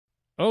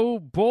Oh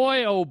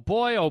boy, oh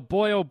boy, oh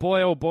boy, oh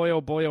boy, oh boy,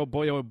 oh boy, oh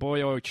boy, oh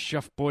boy, oh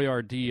Chef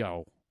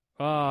Boyardee.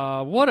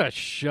 What a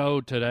show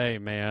today,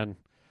 man.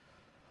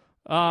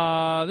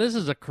 This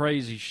is a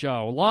crazy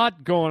show. A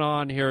lot going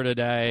on here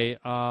today.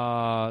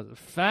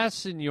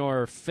 Fasten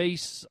your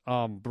face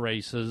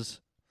braces.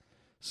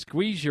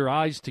 Squeeze your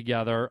eyes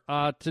together.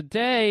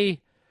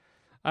 Today,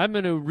 I'm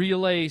going to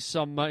relay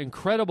some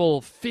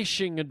incredible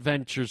fishing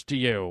adventures to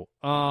you.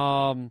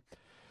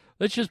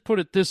 Let's just put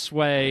it this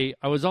way.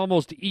 I was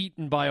almost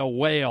eaten by a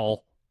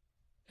whale,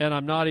 and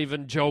I'm not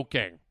even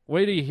joking.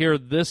 Wait till you hear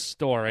this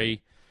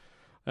story.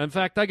 In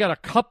fact, I got a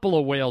couple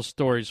of whale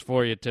stories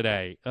for you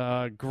today.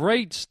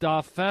 Great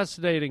stuff,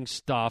 fascinating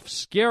stuff,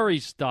 scary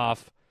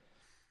stuff,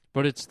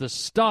 but it's the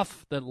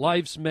stuff that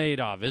life's made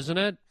of, isn't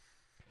it?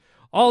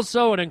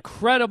 Also, an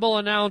incredible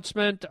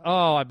announcement.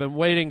 Oh, I've been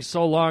waiting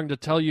so long to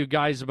tell you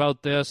guys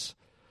about this.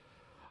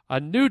 A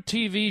new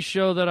TV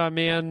show that I'm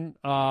in.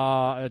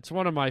 It's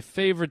one of my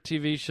favorite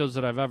TV shows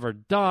that I've ever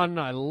done.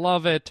 I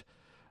love it.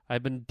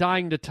 I've been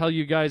dying to tell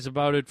you guys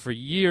about it for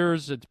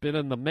years. It's been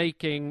in the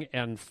making,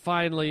 and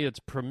finally it's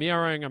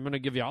premiering. I'm going to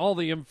give you all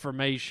the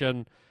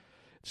information.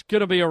 It's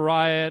going to be a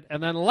riot.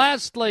 And then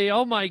lastly,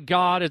 oh my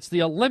God, it's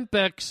the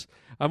Olympics,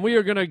 and we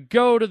are going to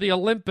go to the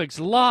Olympics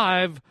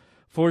live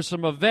for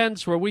some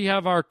events where we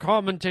have our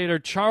commentator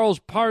Charles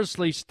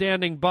Parsley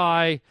standing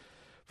by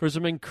for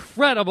some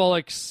incredible,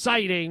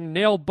 exciting,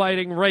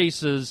 nail-biting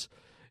races.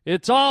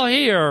 It's all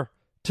here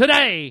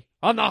today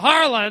on the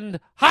Harland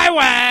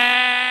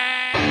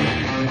Highway!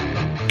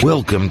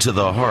 Welcome to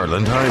the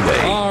Harland Highway.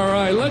 All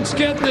right, let's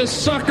get this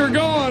sucker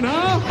going,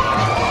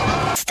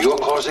 huh? You're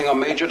causing a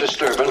major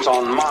disturbance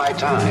on my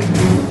time.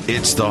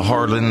 It's the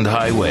Harland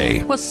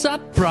Highway. What's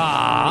up,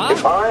 brah?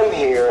 If I'm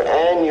here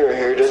and you're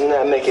here, doesn't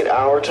that make it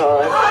our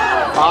time?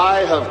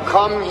 I have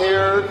come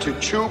here to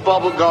chew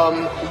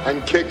bubblegum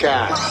and kick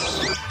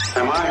ass.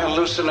 Am I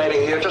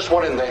hallucinating here? Just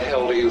what in the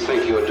hell do you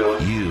think you're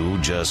doing? You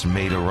just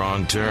made a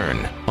wrong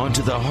turn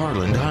onto the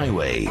Harland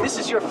Highway. This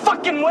is your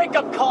fucking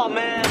wake-up call,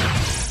 man.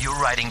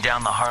 You're riding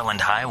down the Harland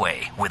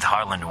Highway with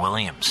Harland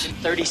Williams. In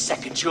 30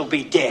 seconds, you'll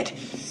be dead.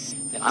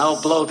 Then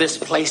I'll blow this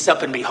place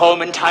up and be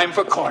home in time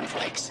for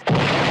cornflakes.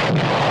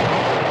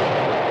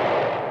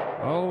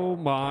 Oh,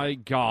 my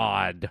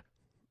God.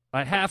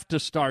 I have to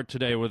start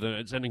today with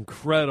it's an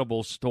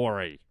incredible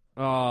story.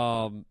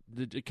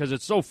 Because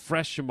it's so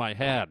fresh in my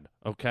head,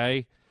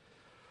 okay?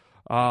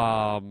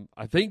 I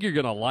think you're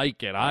going to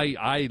like it.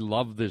 I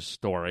love this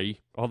story,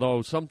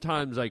 although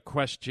sometimes I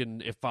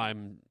question if I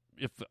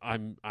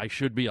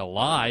should be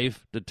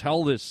alive to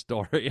tell this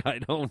story. I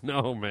don't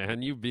know,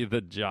 man. You be the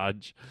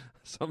judge.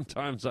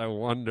 Sometimes I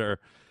wonder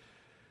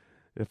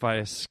if I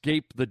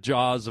escape the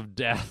jaws of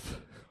death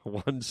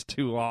once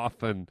too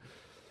often.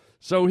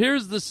 So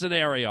here's the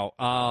scenario.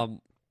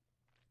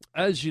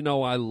 As you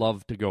know, I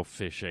love to go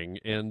fishing,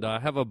 and I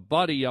have a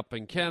buddy up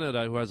in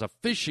Canada who has a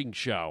fishing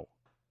show.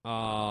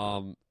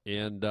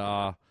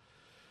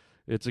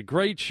 It's a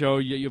great show.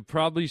 You've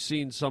probably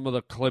seen some of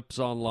the clips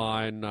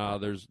online.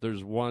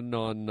 There's one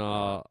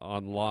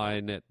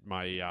online at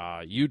my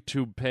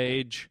YouTube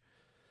page,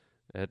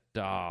 at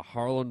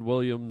Harland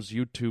Williams'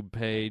 YouTube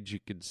page.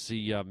 You can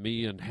see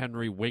me and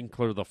Henry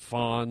Winkler, the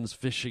Fawns,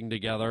 fishing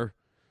together.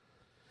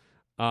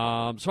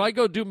 So I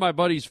go do my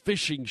buddy's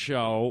fishing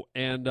show,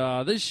 and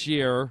this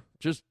year,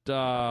 just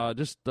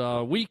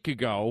a week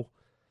ago,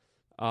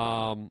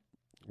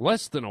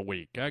 less than a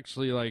week,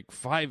 actually, like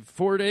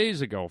 5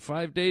 days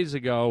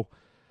ago,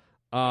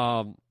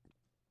 I'm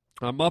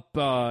up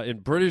in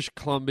British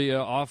Columbia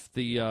off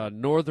the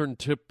northern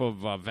tip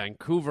of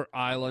Vancouver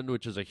Island,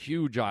 which is a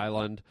huge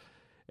island,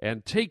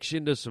 and takes you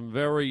into some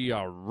very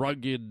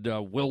rugged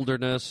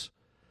wilderness.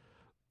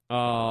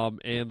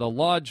 And the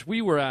lodge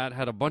we were at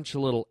had a bunch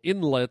of little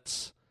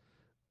inlets,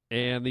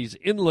 and these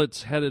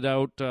inlets headed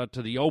out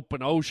to the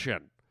open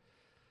ocean.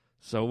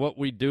 So what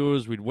we'd do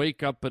is we'd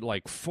wake up at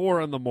like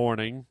 4 in the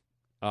morning,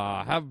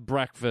 have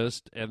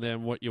breakfast, and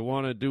then what you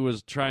want to do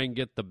is try and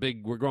get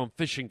we're going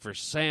fishing for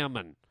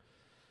salmon.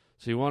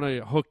 So you want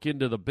to hook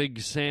into the big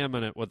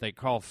salmon at what they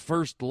call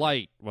first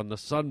light, when the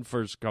sun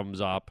first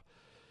comes up.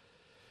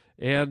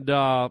 And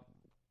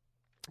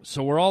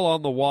so we're all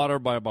on the water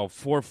by about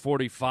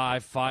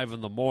 4:45, 5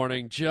 in the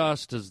morning,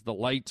 just as the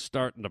light's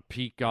starting to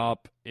peak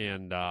up,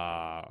 and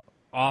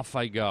off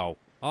I go.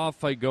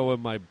 Off I go in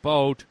my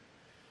boat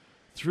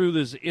through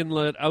this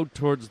inlet out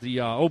towards the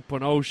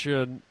open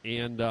ocean,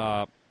 and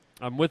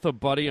I'm with a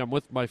buddy. I'm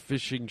with my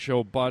fishing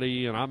show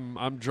buddy, and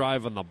I'm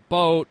driving the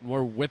boat, and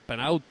we're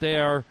whipping out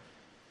there.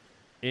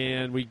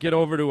 And we get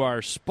over to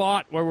our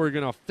spot where we're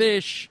going to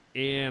fish,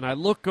 and I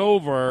look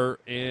over,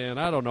 and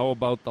I don't know,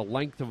 about the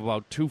length of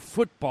about 2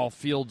 football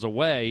fields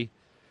away,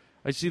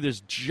 I see this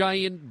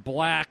giant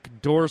black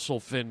dorsal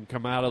fin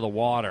come out of the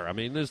water. I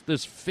mean,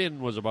 this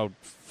fin was about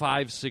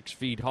 5-6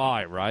 feet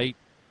high, right?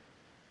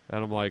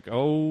 And I'm like,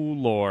 oh,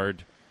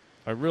 Lord.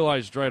 I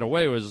realized right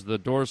away it was the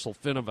dorsal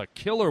fin of a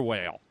killer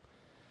whale.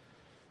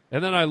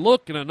 And then I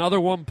look, and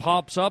another one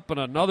pops up, and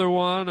another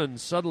one, and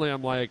suddenly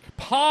I'm like,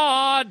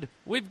 pod!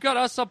 We've got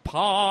us a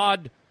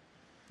pod!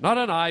 not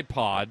an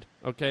iPod,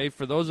 okay?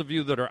 For those of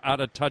you that are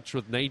out of touch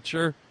with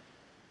nature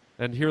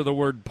and hear the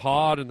word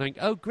pod and think,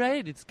 oh,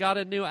 great, it's got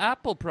a new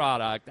Apple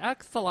product.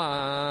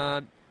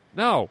 Excellent.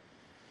 No.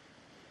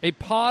 A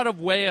pod of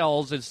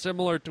whales is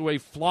similar to a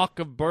flock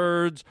of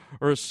birds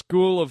or a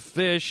school of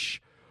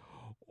fish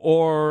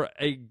or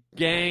a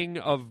gang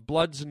of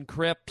Bloods and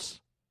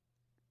Crips.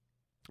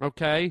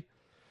 Okay?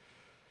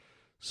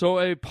 So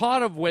a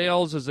pod of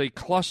whales is a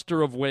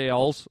cluster of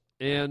whales.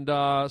 And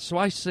so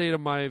I say to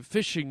my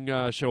fishing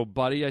show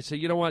buddy, I say,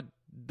 you know what?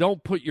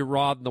 Don't put your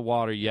rod in the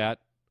water yet.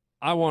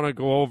 I want to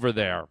go over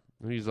there.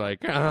 And he's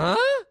like, huh?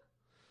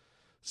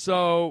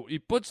 So he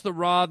puts the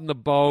rod in the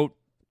boat,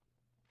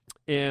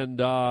 and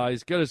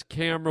he's got his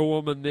camera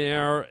woman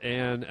there,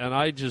 and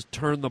I just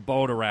turn the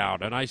boat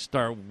around, and I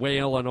start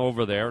whaling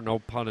over there. No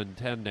pun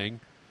intended,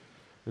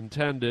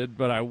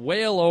 but I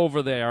whale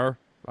over there.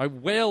 I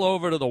whale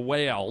over to the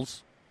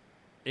whales,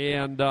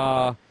 and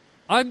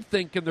I'm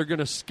thinking they're going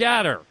to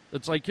scatter.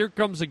 It's like here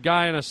comes a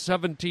guy in a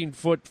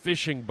 17-foot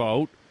fishing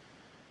boat,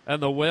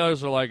 and the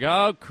whales are like,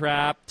 oh,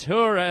 crap,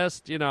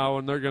 tourist,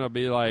 and they're going to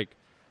be like,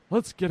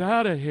 let's get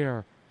out of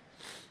here.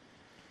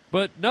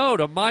 But no,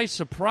 to my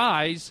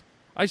surprise,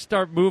 I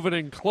start moving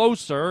in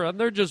closer, and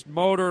they're just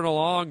motoring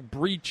along,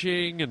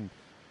 breaching, and,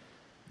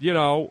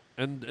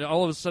 and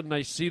all of a sudden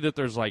I see that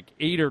there's like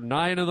 8 or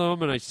 9 of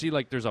them, and I see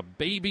like there's a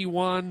baby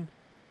one.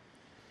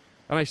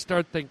 And I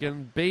start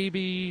thinking,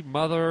 baby,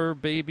 mother,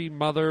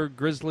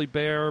 grizzly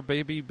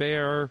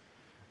bear,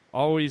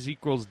 always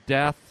equals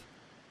death.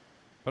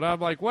 But I'm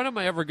like, when am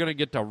I ever going to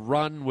get to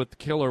run with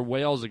killer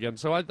whales again?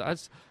 So I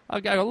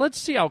go, let's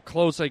see how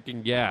close I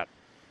can get.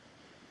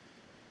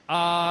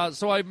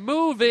 So I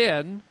move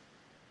in,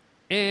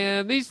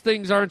 and these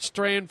things aren't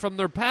straying from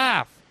their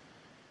path.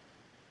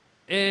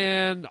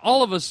 And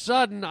all of a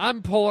sudden,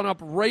 I'm pulling up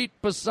right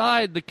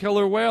beside the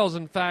killer whales.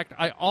 In fact,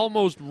 I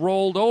almost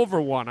rolled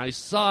over one. I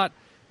saw it.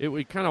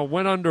 We kind of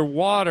went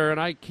underwater, and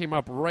I came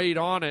up right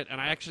on it,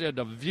 and I actually had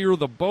to veer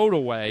the boat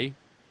away.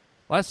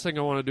 Last thing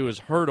I want to do is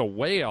hurt a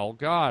whale.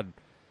 God,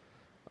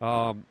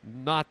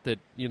 not that,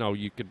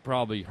 you could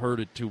probably hurt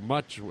it too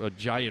much, a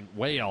giant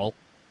whale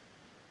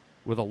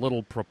with a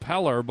little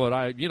propeller, but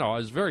I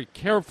was very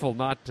careful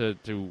not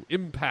to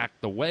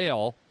impact the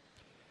whale.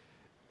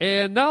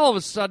 And now all of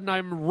a sudden,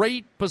 I'm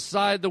right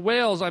beside the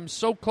whales. I'm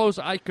so close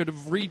I could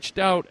have reached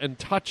out and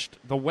touched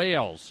the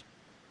whales.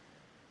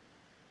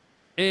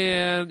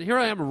 And here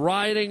I am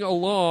riding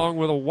along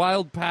with a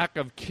wild pack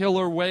of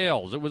killer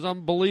whales. It was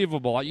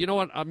unbelievable. You know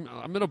what? I'm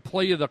going to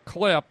play you the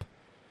clip.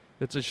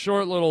 It's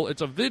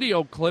a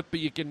video clip,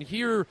 but you can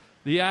hear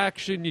the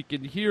action. You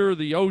can hear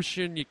the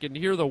ocean. You can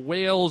hear the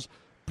whales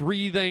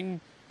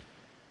breathing.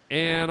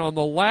 And on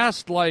the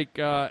last,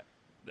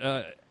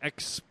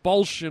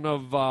 expulsion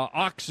of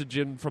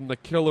oxygen from the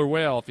killer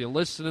whale, if you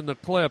listen in the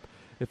clip,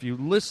 if you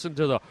listen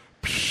to the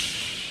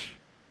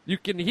you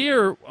can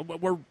hear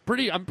I'm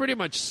pretty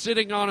much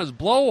sitting on his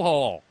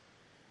blowhole.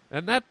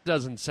 And that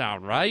doesn't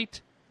sound right.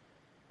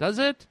 Does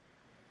it?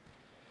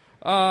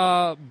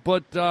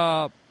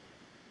 But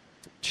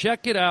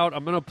check it out.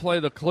 I'm going to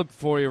play the clip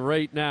for you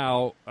right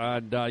now,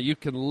 and you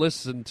can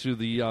listen to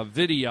the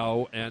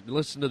video and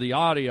listen to the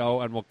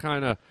audio, and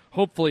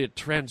hopefully it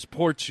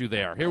transports you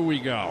there. Here we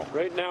go.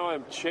 Right now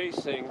I'm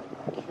chasing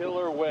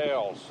killer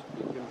whales.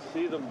 You can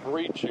see them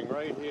breaching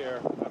right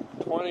here. I'm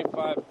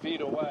 25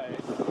 feet away.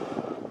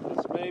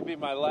 This may be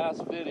my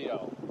last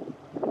video.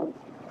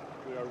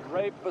 We are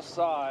right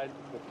beside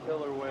the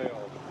killer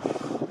whales.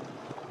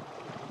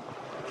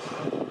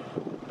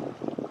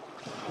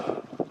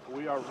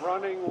 We are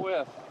running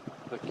with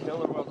the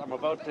killer whales. I'm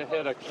about to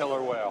hit a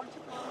killer whale.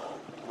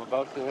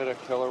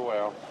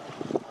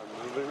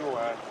 I'm moving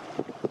away.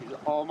 He's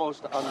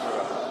almost under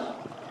us.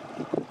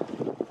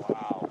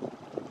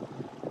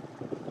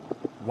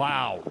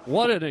 Wow.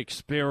 What an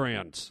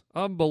experience.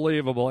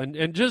 Unbelievable.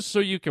 And just so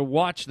you can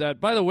watch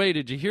that, by the way,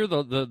 did you hear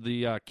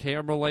the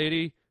camera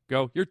lady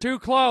go, "You're too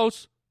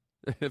close"?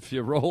 If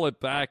you roll it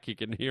back, you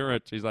can hear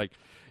it. She's like,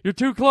 "You're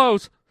too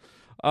close."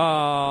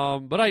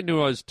 But I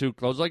knew I was too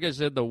close. Like I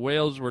said, the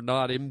whales were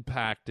not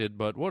impacted,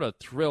 but what a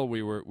thrill.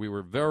 We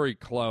were very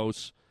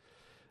close.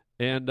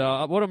 And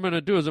what I'm going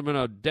to do is I'm going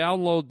to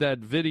download that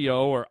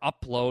video or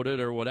upload it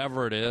or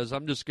whatever it is.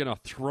 I'm just going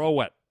to throw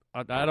it.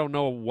 I don't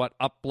know what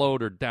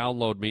upload or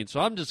download means, so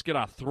I'm just going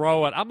to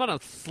throw it. I'm going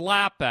to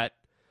slap it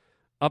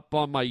up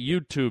on my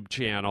YouTube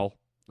channel,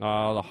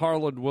 the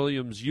Harland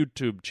Williams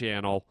YouTube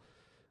channel.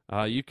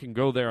 You can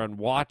go there and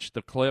watch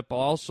the clip. I'll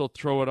also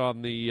throw it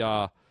on the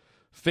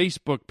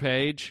Facebook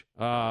page,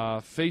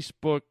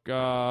 Facebook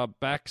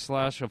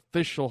 /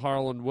 official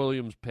Harland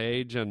Williams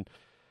page, and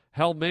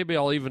hell, maybe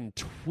I'll even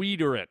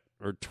Twitter it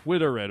or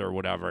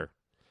whatever.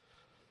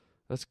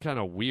 That's kind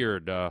of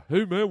weird.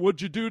 Hey, man,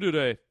 what'd you do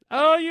today?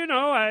 Oh,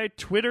 I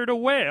twittered a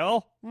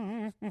whale.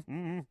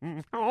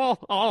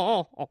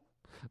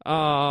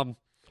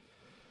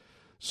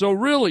 So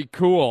really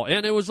cool.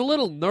 And it was a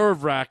little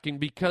nerve-wracking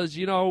because,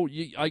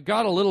 I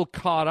got a little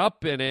caught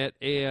up in it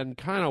and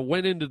kind of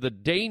went into the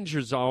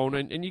danger zone.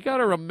 And you got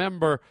to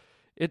remember,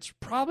 it's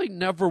probably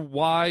never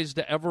wise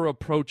to ever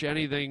approach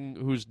anything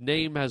whose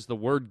name has the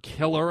word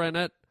killer in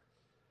it.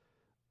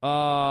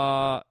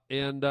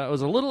 And it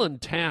was a little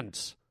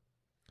intense.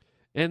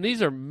 And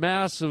these are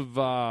massive,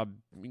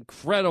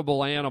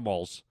 incredible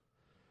animals.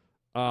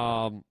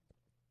 And,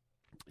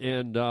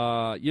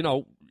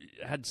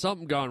 had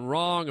something gone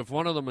wrong, if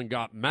one of them had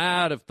got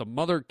mad, if the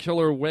mother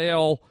killer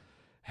whale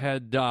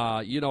had,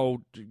 got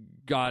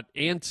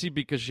antsy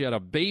because she had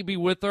a baby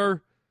with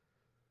her.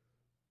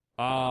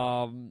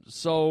 But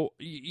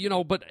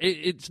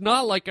it's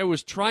not like I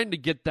was trying to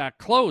get that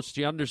close.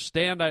 Do you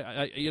understand?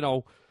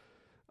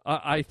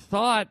 I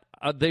thought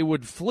they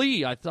would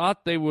flee. I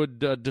thought they would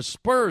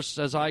disperse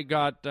as I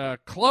got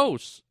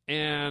close,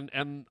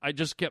 and I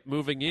just kept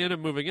moving in,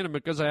 and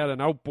because I had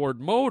an outboard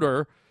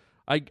motor,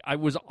 I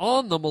was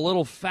on them a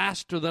little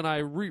faster than I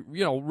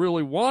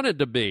really wanted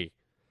to be,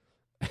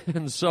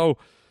 and so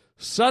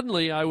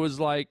suddenly I was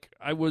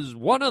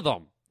one of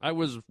them. I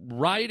was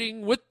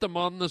riding with them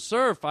on the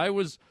surf. I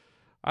was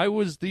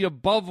the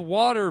above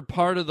water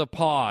part of the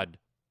pod.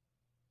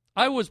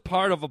 I was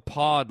part of a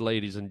pod,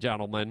 ladies and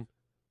gentlemen.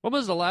 When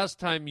was the last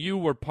time you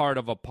were part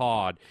of a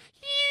pod?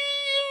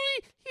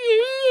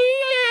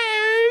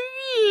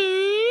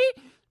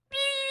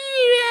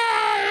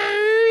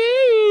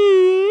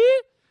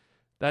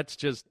 That's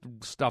just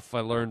stuff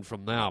I learned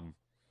from them.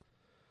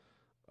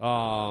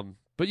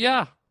 But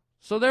yeah,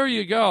 so there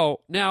you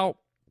go. Now,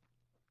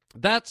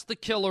 that's the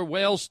killer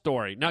whale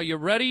story. Now, you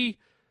ready?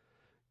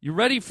 You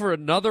ready for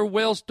another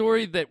whale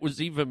story that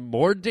was even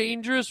more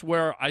dangerous,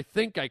 where I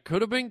think I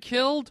could have been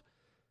killed?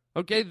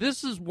 Okay,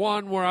 this is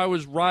one where I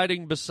was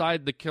riding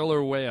beside the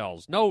killer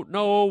whales.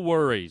 No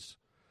worries.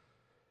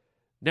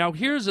 Now,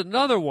 here's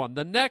another one.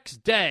 The next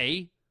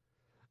day,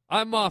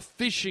 I'm off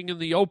fishing in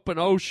the open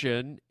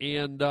ocean,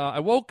 and I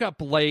woke up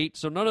late,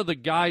 so none of the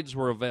guides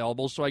were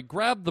available, so I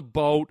grabbed the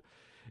boat,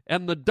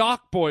 and the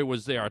dock boy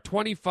was there, a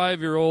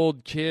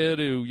 25-year-old kid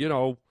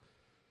who,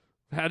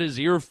 had his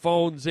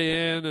earphones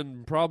in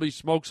and probably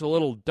smokes a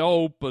little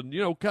dope and,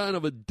 kind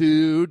of a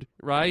dude,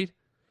 right?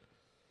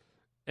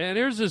 And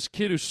here's this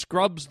kid who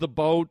scrubs the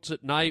boats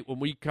at night when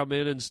we come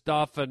in and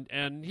stuff,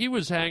 and he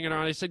was hanging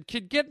around. I said,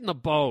 kid, get in the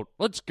boat.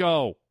 Let's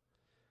go.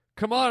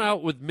 Come on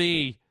out with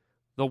me,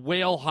 the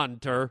whale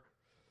hunter,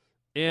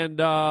 and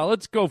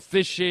let's go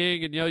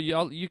fishing, and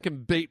you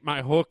can bait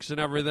my hooks and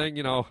everything.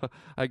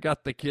 I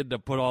got the kid to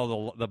put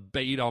all the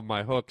bait on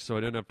my hooks so I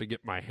didn't have to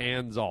get my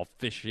hands all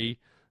fishy.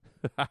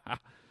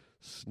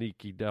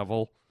 Sneaky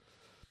devil.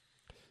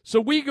 So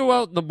we go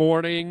out in the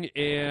morning,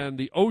 and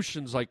the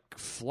ocean's like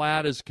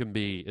flat as can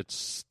be. It's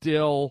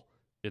still,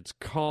 it's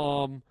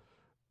calm,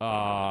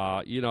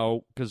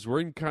 because we're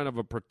in kind of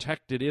a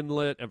protected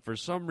inlet, and for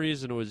some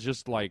reason it was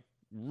just like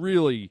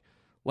really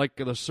like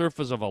the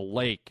surface of a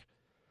lake.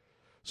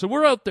 So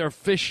we're out there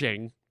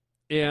fishing,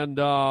 and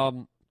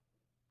all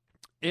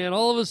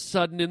of a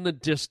sudden in the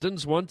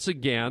distance, once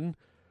again,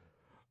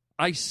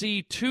 I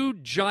see two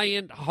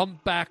giant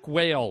humpback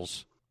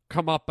whales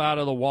come up out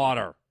of the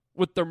water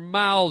with their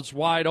mouths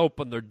wide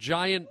open, their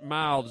giant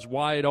mouths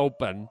wide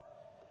open,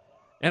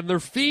 and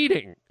they're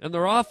feeding, and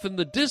they're off in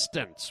the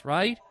distance,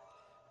 right?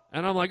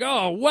 And I'm like,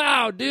 oh,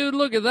 wow, dude,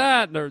 look at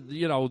that. And they're,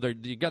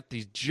 you got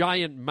these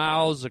giant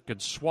mouths that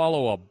could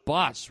swallow a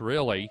bus,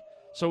 really.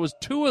 So it was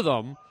two of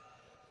them,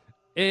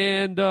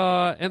 and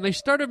they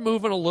started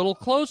moving a little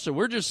closer.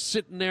 We're just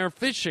sitting there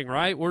fishing,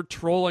 right? We're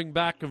trolling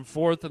back and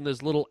forth in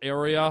this little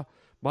area,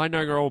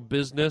 minding our own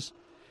business.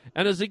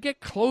 And as they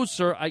get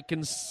closer, I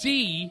can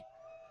see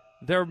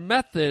their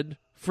method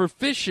for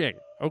fishing.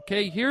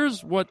 Okay,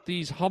 here's what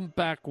these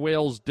humpback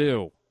whales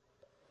do.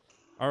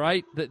 All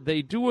right,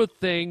 they do a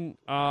thing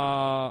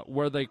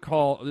where they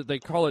call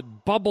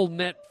it bubble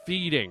net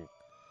feeding.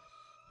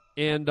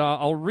 And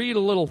I'll read a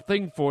little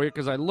thing for you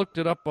because I looked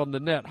it up on the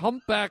net.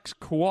 Humpbacks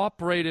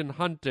cooperate in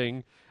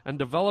hunting and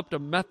developed a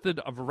method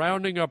of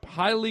rounding up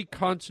highly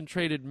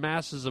concentrated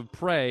masses of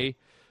prey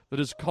that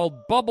is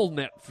called bubble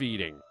net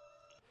feeding.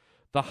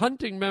 The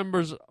hunting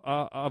members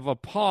of a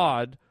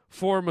pod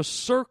form a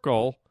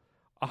circle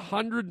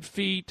 100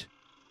 feet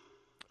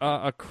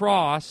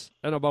across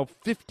and about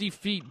 50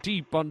 feet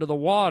deep under the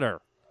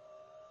water.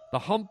 The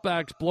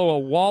humpbacks blow a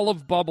wall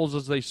of bubbles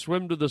as they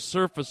swim to the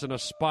surface in a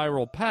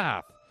spiral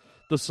path.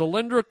 The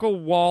cylindrical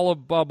wall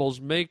of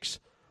bubbles makes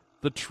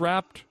the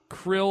trapped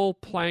krill,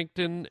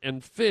 plankton,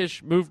 and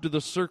fish move to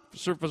the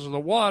surface of the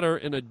water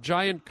in a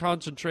giant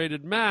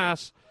concentrated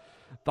mass.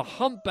 The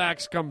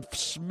humpbacks come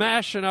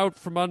smashing out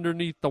from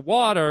underneath the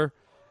water,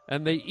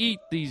 and they eat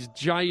these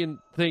giant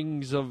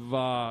things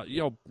of,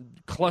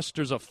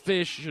 clusters of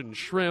fish and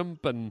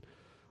shrimp and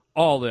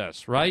all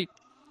this, right?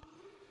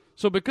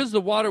 So because the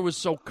water was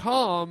so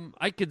calm,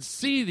 I could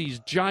see these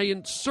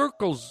giant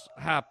circles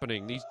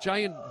happening, these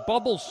giant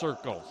bubble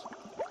circles.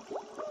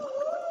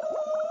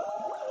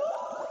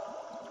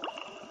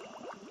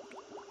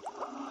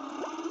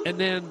 And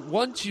then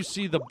once you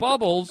see the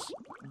bubbles,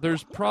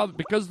 there's probably,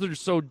 because they're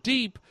so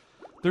deep,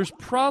 there's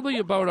probably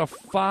about a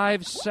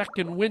 5 to 6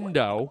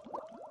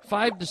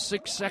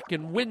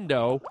 second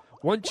window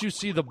once you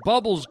see the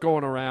bubbles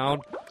going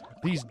around,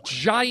 these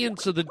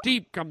giants of the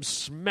deep come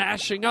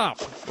smashing up,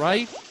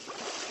 right?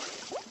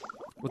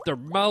 With their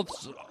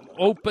mouths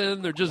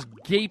open, they're just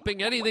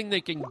gaping. Anything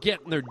they can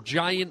get in their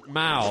giant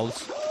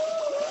mouths,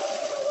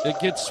 it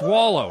gets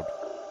swallowed,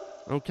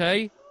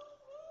 okay?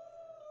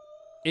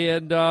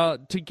 And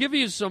to give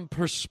you some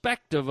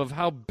perspective of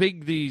how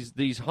big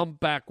these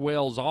humpback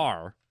whales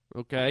are,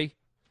 okay,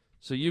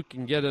 so you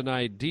can get an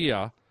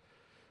idea,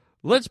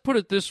 let's put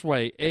it this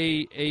way.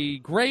 A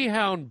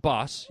Greyhound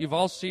bus, you've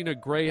all seen a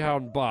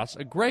Greyhound bus.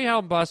 A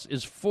Greyhound bus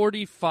is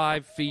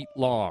 45 feet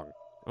long,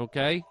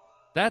 okay?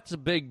 That's a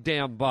big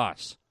damn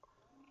bus.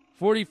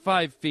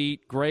 45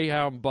 feet,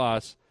 Greyhound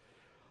bus.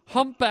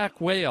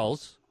 Humpback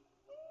whales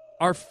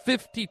are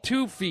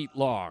 52 feet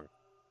long.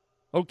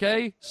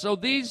 Okay? So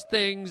these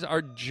things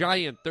are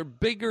giant. They're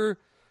bigger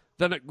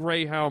than a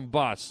Greyhound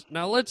bus.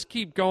 Now let's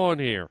keep going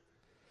here.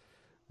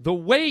 The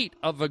weight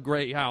of a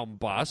Greyhound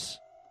bus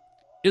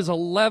is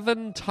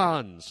 11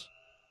 tons.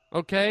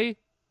 Okay?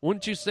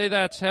 Wouldn't you say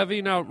that's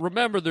heavy? Now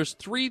remember, there's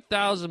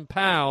 3,000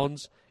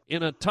 pounds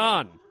in a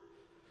ton.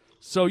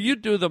 So you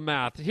do the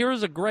math.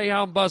 Here's a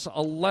Greyhound bus,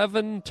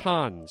 11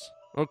 tons.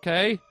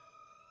 Okay?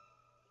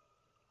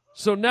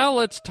 So now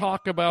let's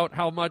talk about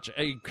how much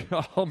a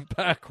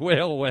humpback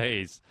whale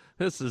weighs.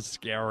 This is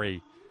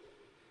scary.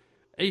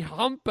 A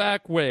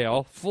humpback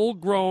whale,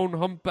 full-grown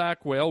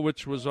humpback whale,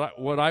 which was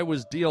what I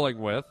was dealing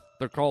with.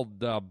 They're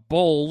called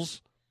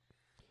bulls.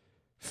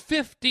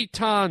 50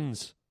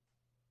 tons.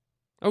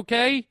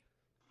 Okay?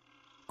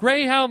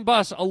 Greyhound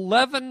bus,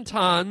 11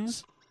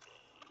 tons.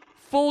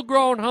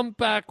 Full-grown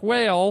humpback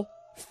whale,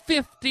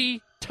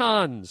 50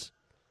 tons.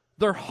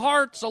 Their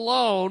hearts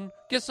alone,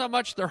 guess how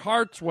much their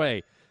hearts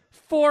weigh?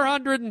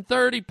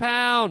 430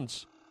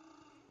 pounds.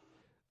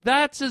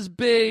 That's as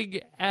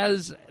big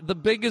as the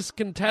biggest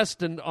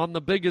contestant on The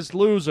Biggest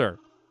Loser.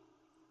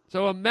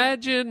 So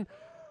imagine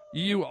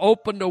you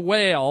opened a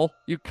whale,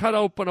 you cut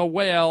open a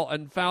whale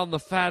and found the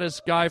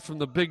fattest guy from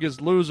The Biggest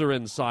Loser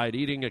inside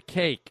eating a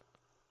cake.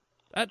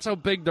 That's how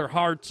big their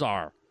hearts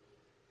are.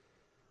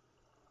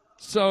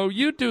 So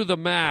you do the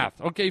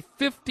math. Okay,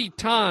 50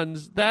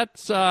 tons,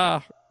 that's,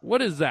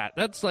 what is that?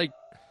 That's like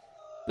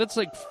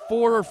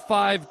 4 or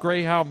 5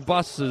 Greyhound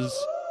buses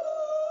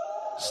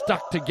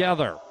stuck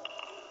together.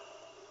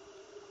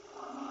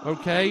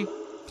 Okay?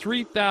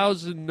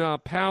 3,000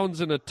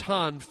 pounds in a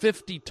ton,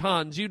 50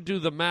 tons. You do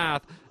the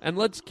math. And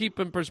let's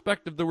keep in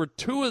perspective, there were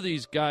 2 of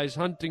these guys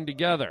hunting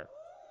together.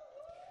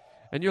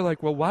 And you're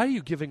like, well, why are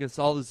you giving us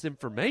all this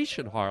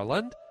information,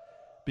 Harland?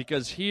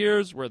 Because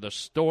here's where the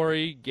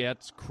story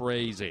gets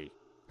crazy.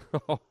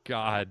 Oh,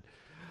 God.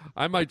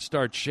 I might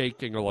start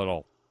shaking a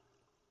little.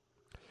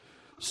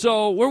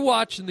 So we're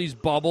watching these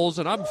bubbles,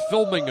 and I'm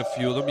filming a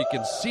few of them. You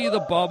can see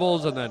the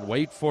bubbles, and then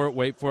wait for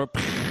it.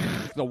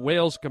 The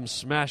whales come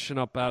smashing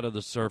up out of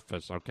the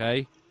surface,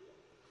 okay?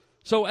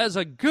 So as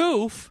a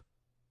goof,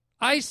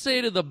 I say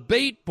to the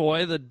bait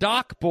boy, the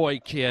dock boy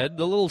kid,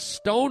 the little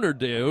stoner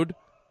dude,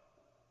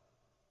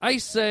 I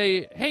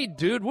say, hey,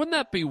 dude, wouldn't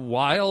that be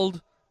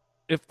wild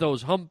if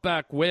those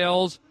humpback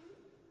whales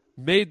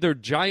made their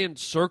giant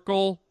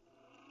circle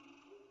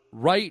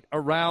right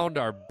around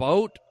our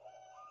boat?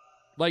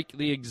 Like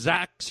the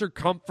exact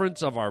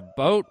circumference of our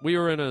boat. We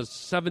were in a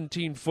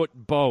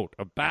 17-foot boat,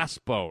 a bass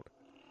boat.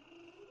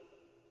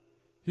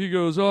 He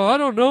goes, oh, I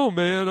don't know,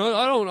 man.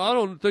 I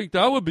don't think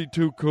that would be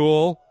too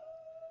cool.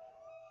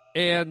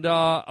 And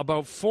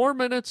about 4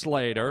 minutes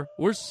later,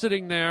 we're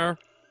sitting there.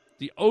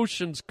 The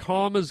ocean's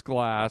calm as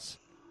glass.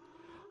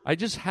 I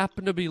just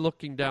happened to be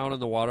looking down in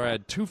the water. I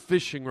had 2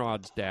 fishing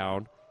rods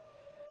down.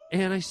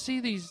 And I see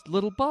these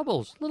little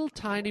bubbles, little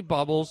tiny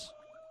bubbles.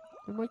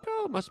 I'm like,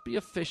 oh, it must be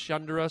a fish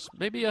under us.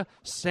 Maybe a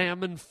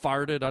salmon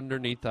farted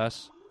underneath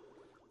us.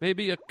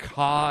 Maybe a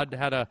cod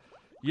had a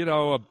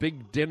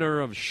big dinner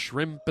of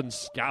shrimp and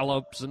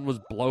scallops and was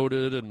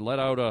bloated and let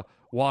out a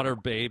water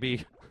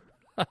baby.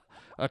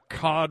 A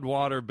cod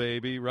water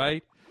baby,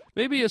 right?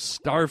 Maybe a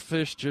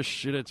starfish just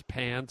shit its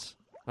pants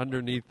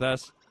underneath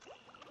us.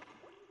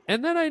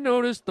 And then I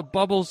noticed the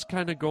bubbles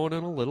kind of going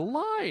in a little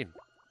line.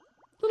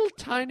 Little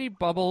tiny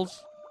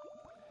bubbles.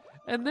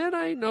 And then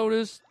I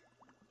noticed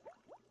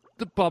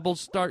the bubbles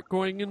start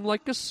going in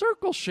like a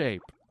circle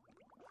shape.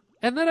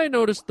 And then I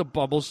noticed the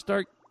bubbles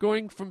start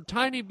going from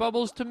tiny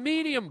bubbles to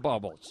medium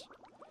bubbles.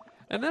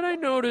 And then I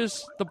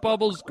noticed the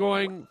bubbles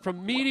going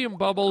from medium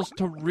bubbles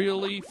to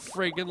really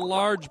friggin'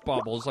 large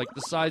bubbles, like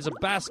the size of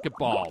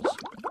basketballs.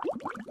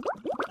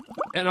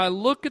 And I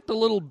look at the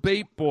little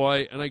bait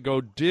boy and I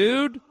go,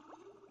 dude,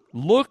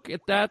 look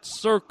at that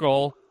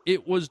circle.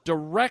 It was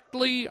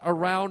directly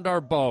around our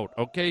boat,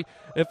 okay?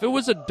 If it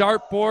was a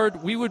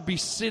dartboard, we would be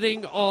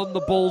sitting on the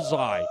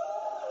bullseye.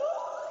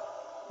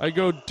 I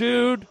go,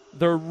 dude,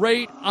 they're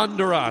right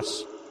under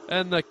us.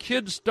 And the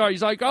kid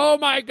he's like, oh,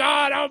 my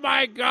God, oh,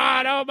 my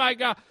God, oh, my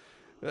God.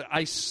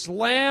 I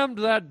slammed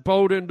that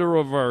boat into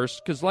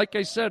reverse because, like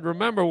I said,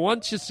 remember,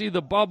 once you see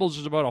the bubbles,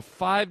 there's about a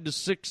 5 to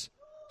 6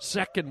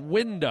 second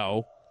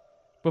window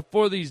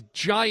before these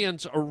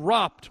giants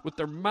erupt with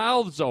their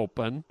mouths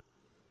open.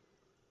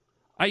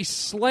 I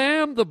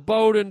slam the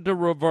boat into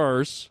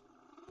reverse.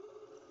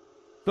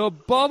 The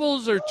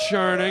bubbles are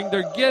churning.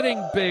 They're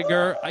getting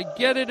bigger. I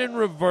get it in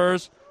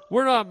reverse.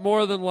 We're not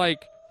more than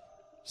like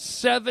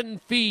 7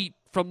 feet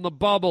from the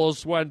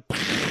bubbles when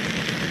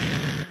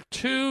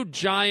 2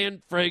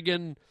 giant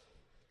friggin'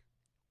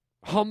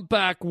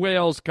 humpback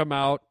whales come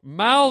out,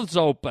 mouths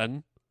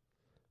open,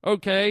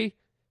 okay?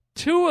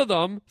 2 of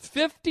them,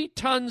 50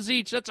 tons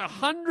each. That's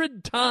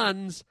 100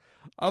 tons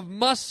of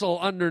muscle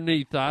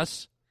underneath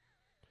us.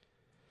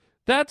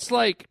 That's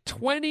like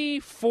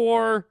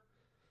 24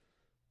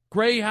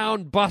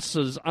 Greyhound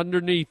buses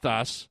underneath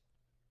us.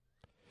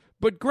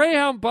 But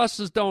Greyhound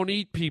buses don't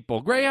eat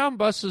people. Greyhound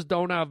buses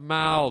don't have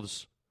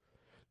mouths.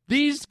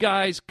 These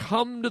guys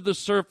come to the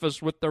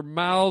surface with their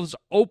mouths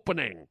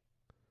opening.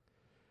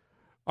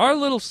 Our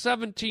little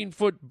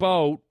 17-foot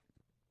boat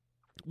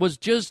was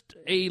just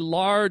a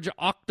large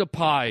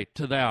octopi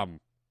to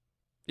them.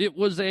 It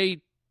was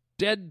a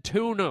dead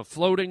tuna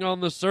floating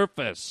on the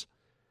surface.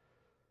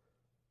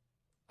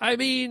 I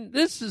mean,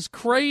 this is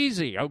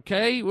crazy,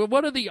 okay?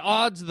 What are the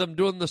odds of them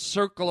doing the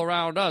circle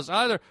around us?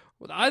 Either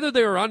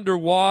they were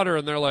underwater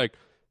and they're like,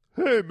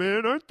 hey,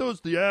 man, aren't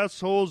those the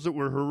assholes that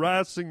were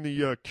harassing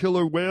the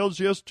killer whales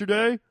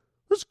yesterday?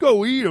 Let's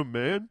go eat them,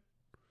 man.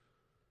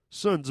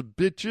 Sons of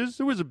bitches.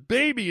 There was a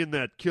baby in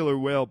that killer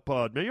whale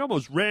pod, man. You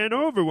almost ran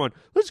over one.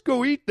 Let's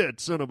go eat that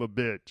son of a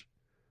bitch.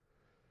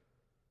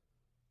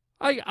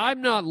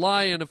 I'm not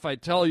lying if I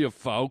tell you,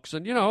 folks,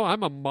 and, you know,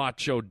 I'm a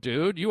macho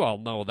dude. You all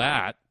know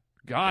that.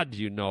 God,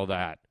 you know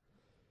that.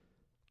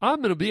 I'm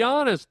going to be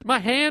honest. My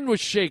hand was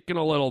shaking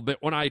a little bit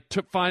when I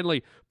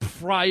finally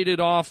pried it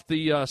off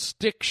the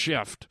stick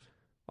shift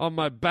on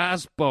my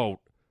bass boat.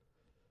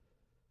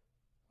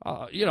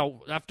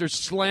 After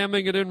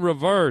slamming it in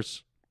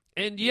reverse.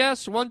 And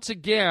yes, once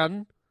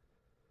again,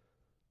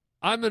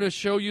 I'm going to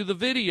show you the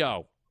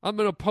video. I'm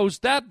going to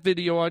post that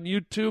video on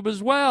YouTube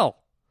as well.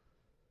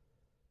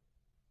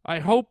 I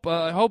hope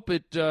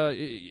it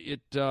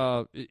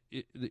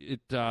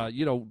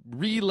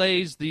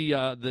relays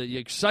the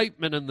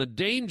excitement and the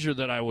danger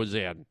that I was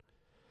in.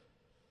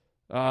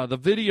 The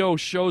video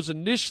shows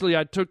initially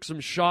I took some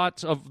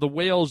shots of the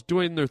whales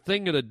doing their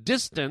thing at a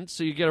distance,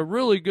 so you get a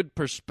really good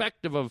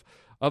perspective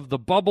of the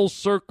bubble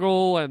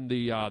circle and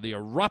the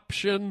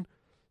eruption.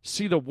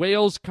 See the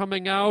whales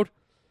coming out.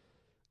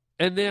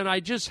 And then I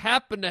just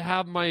happened to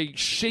have my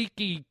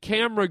shaky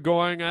camera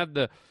going.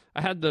 I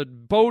had the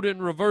boat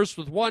in reverse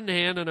with one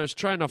hand, and I was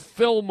trying to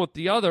film with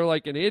the other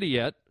like an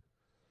idiot.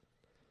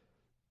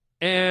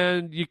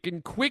 And you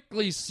can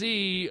quickly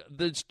see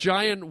this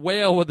giant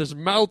whale with his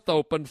mouth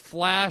open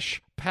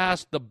flash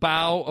past the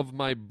bow of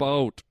my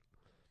boat.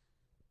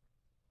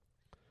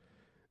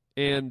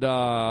 And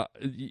I'm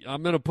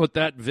going to put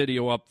that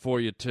video up for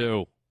you,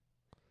 too.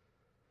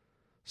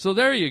 So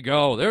there you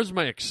go. There's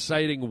my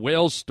exciting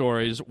whale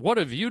stories. What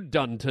have you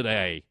done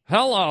today?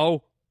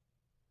 Hello.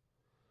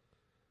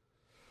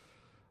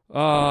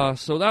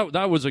 So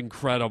that was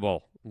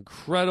incredible.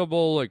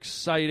 Incredible,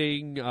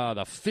 exciting.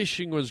 The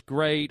fishing was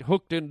great.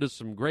 Hooked into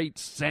some great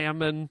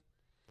salmon.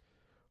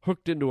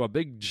 Hooked into a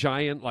big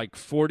giant, like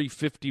 40,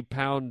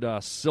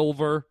 50-pound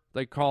silver,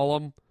 they call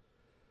them.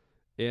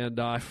 And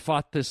I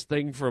fought this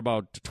thing for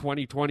about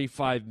 20,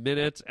 25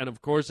 minutes. And,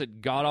 of course,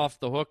 it got off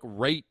the hook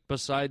right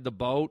beside the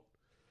boat.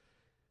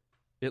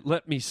 It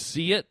let me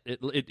see it.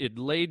 It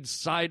laid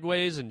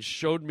sideways and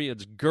showed me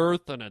its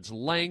girth and its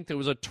length. It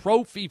was a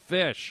trophy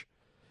fish.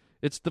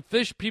 It's the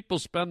fish people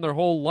spend their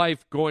whole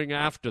life going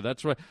after.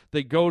 That's why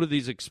they go to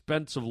these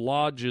expensive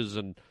lodges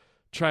and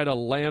try to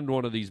land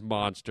one of these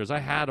monsters. I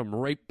had him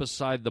right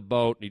beside the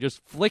boat, and he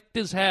just flicked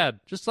his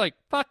head, just like,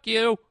 fuck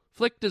you.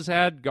 Flicked his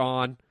head,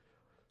 gone.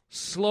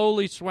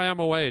 Slowly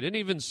swam away. Didn't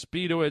even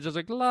speed away. Just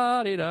like,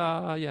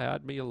 la-di-da, you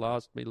had me, you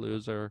lost me,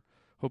 loser.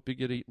 Hope you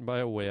get eaten by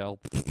a whale.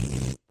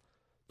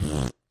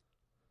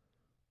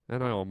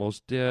 And I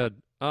almost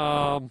did.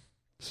 So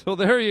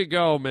there you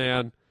go,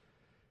 man.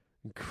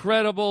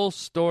 Incredible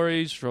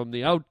stories from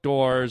the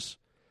outdoors,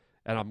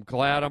 and I'm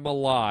glad I'm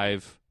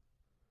alive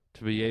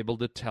to be able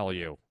to tell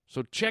you.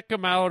 So check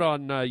them out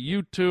on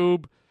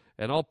YouTube,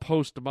 and I'll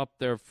post them up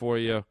there for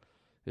you.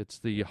 It's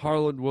the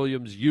Harland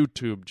Williams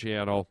YouTube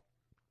channel,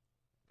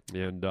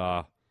 and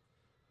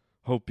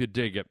hope you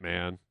dig it,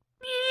 man.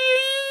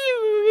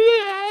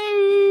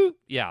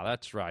 Yeah,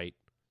 that's right.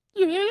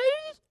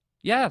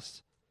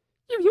 Yes.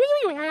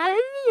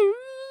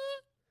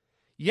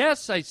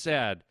 Yes, I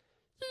said.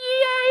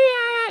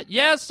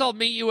 Yes, I'll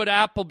meet you at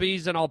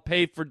Applebee's and I'll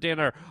pay for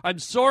dinner. I'm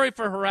sorry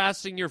for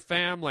harassing your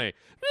family.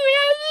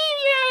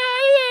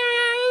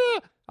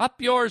 Up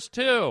yours,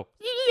 too.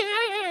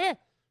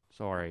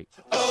 Sorry.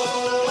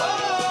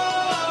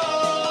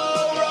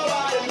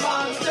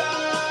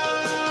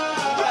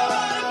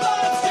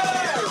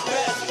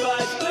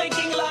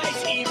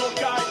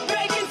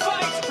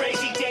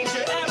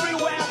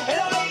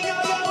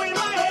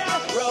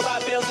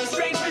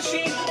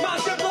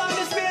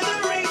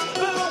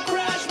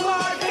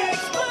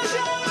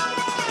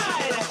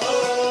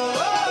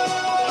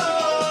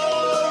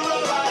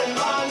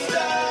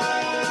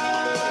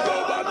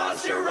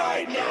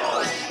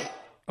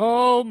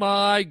 Oh,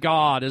 my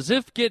God. As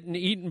if getting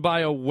eaten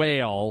by a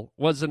whale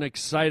wasn't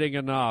exciting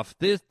enough.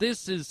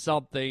 This is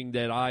something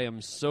that I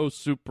am so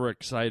super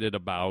excited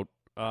about.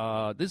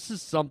 This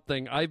is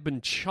something I've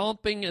been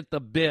chomping at the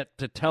bit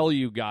to tell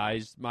you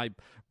guys,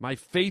 my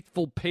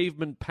faithful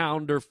Pavement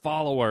Pounder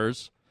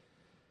followers.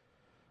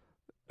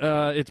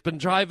 It's been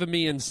driving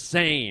me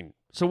insane.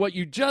 So what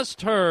you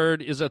just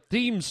heard is a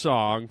theme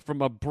song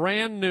from a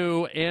brand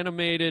new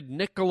animated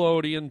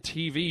Nickelodeon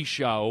TV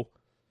show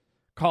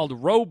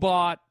called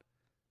Robot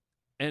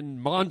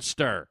and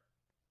Monster.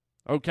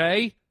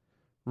 Okay?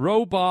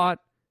 Robot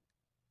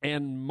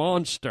and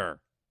Monster.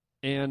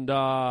 And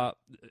let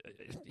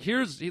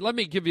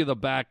me give you the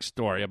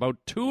backstory. About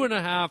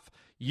 2.5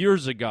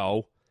 years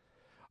ago,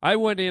 I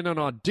went in an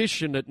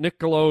audition at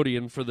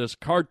Nickelodeon for this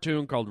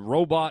cartoon called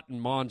Robot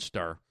and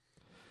Monster.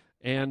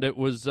 And it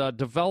was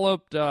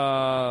developed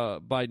by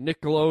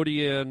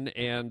Nickelodeon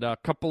and a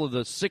couple of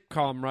the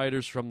sitcom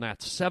writers from That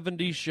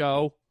 70s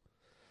Show,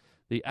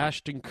 the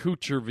Ashton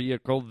Kutcher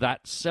vehicle,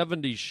 That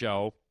 70s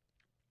Show.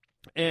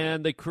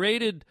 And they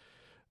created,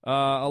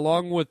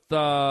 along with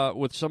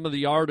some of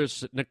the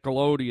artists at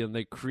Nickelodeon,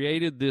 they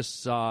created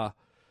this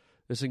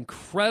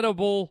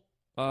incredible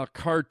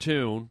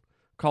cartoon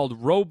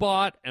called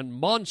Robot and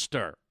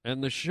Monster.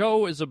 And the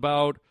show is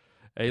about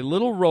a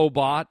little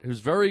robot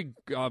who's very,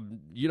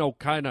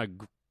 kind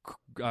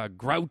of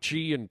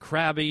grouchy and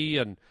crabby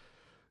and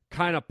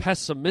kind of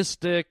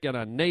pessimistic and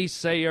a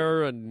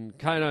naysayer and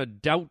kind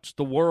of doubts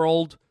the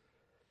world.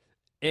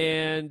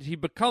 And he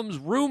becomes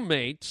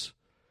roommates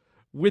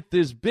with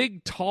this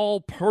big, tall,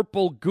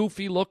 purple,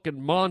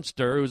 goofy-looking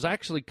monster who's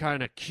actually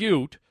kind of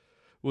cute,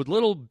 with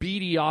little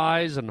beady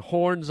eyes and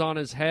horns on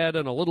his head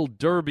and a little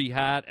derby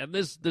hat. And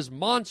this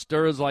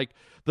monster is like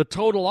the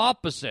total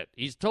opposite.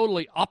 He's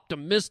totally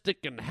optimistic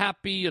and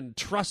happy and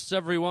trusts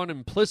everyone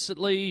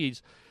implicitly.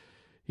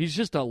 He's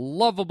just a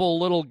lovable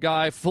little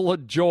guy full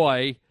of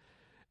joy.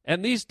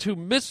 And these two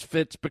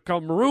misfits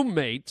become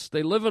roommates.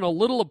 They live in a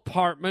little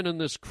apartment in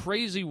this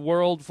crazy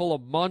world full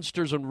of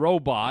monsters and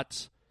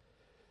robots.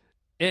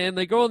 And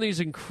they go on these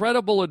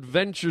incredible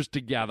adventures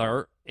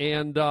together.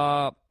 And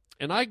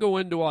I go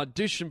into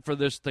audition for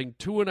this thing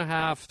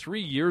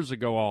 3 years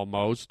ago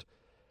almost.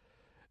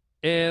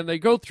 And they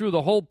go through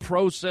the whole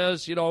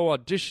process,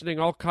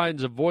 auditioning all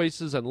kinds of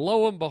voices. And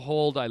lo and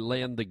behold, I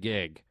land the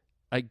gig.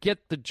 I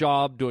get the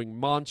job doing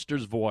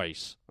Monster's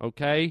voice,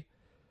 okay?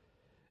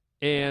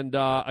 And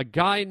a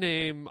guy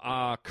named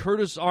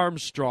Curtis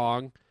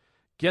Armstrong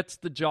gets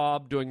the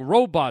job doing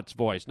Robot's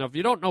voice. Now, if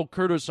you don't know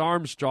Curtis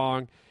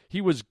Armstrong, he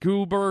was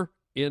Goober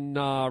in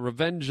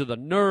Revenge of the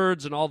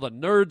Nerds and all the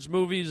Nerds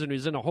movies, and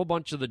he's in a whole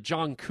bunch of the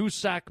John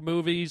Cusack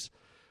movies.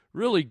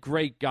 Really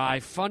great guy,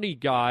 funny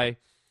guy.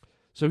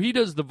 So he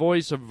does the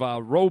voice of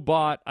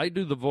Robot. I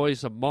do the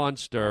voice of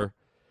Monster.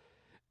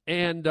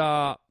 And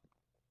the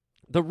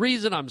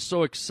reason I'm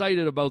so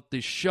excited about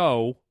this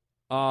show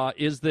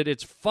is that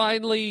it's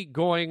finally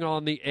going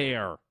on the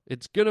air.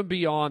 It's going to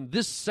be on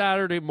this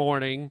Saturday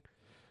morning.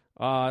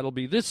 It'll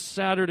be this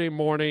Saturday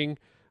morning,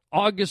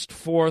 August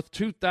 4th,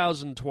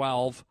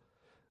 2012.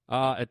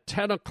 At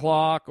 10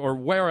 o'clock or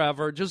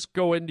wherever. Just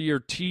go into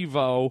your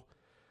TiVo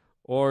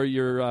or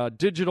your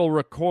digital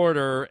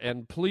recorder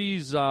and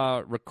please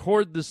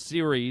record the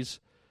series.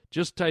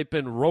 Just type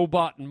in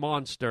Robot and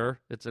Monster.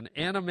 It's an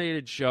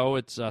animated show.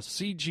 It's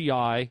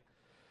CGI.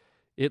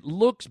 It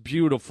looks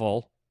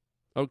beautiful.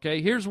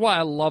 Okay, here's why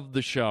I love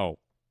the show.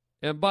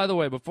 And by the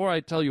way, before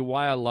I tell you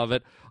why I love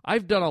it,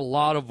 I've done a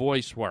lot of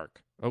voice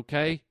work,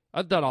 okay?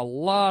 I've done a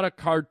lot of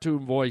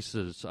cartoon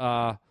voices.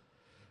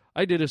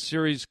 I did a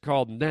series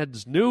called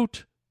Ned's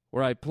Newt,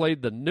 where I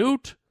played the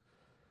Newt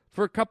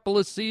for a couple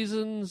of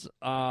seasons.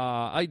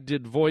 I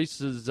did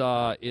voices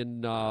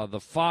in the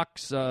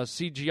Fox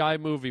CGI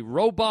movie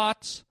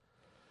Robots.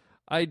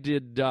 I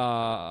did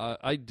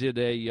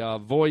a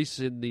voice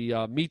in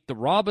the Meet the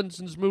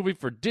Robinsons movie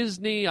for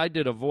Disney. I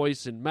did a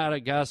voice in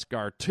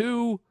Madagascar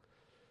 2,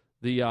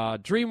 the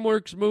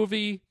DreamWorks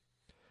movie.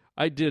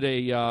 I did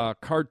a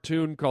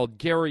cartoon called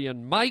Gary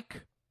and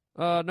Mike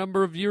a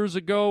number of years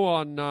ago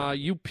on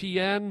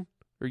UPN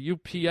or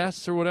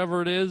UPS or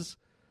whatever it is.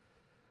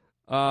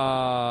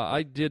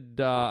 I did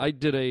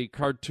a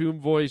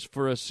cartoon voice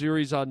for a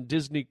series on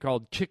Disney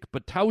called Kick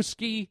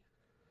Buttowski.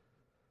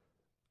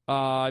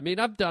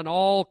 I've done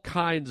all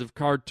kinds of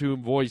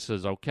cartoon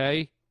voices,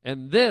 okay?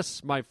 And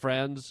this, my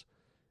friends,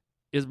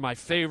 is my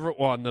favorite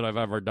one that I've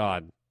ever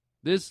done.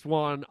 This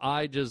one,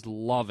 I just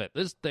love it.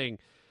 This thing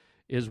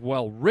is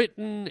well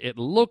written. It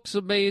looks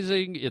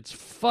amazing. It's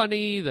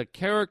funny. The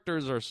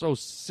characters are so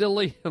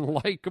silly and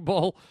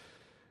likable.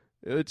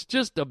 It's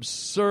just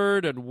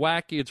absurd and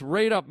wacky. It's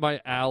right up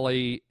my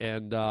alley,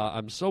 and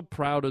I'm so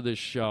proud of this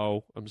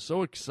show. I'm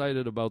so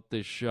excited about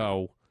this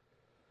show.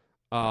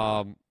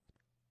 Because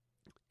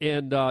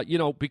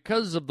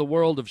of the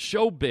world of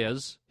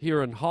showbiz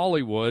here in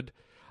Hollywood,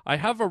 I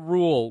have a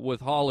rule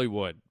with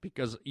Hollywood,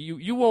 because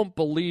you won't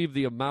believe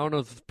the amount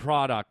of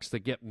products that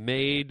get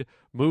made,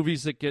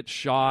 movies that get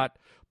shot,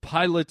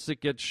 pilots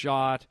that get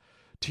shot,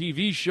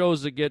 TV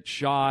shows that get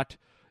shot,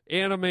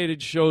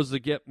 animated shows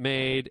that get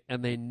made,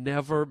 and they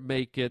never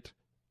make it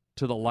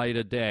to the light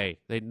of day.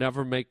 They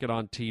never make it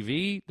on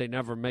TV. They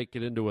never make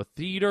it into a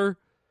theater.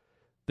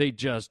 They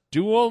just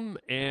do them,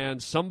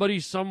 and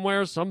somebody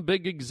somewhere, some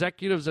big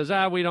executive says,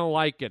 we don't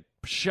like it.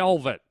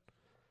 Shelve it.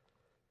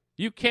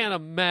 You can't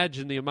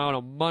imagine the amount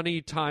of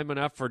money, time, and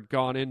effort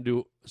gone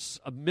into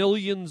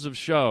millions of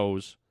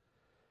shows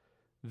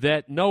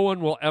that no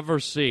one will ever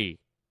see.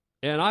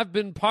 And I've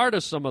been part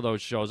of some of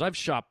those shows. I've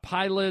shot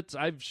pilots.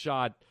 I've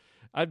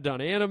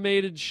done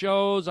animated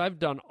shows. I've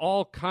done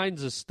all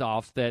kinds of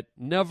stuff that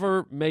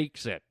never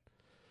makes it.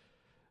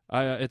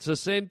 It's the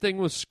same thing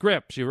with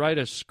scripts. You write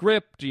a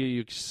script,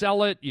 you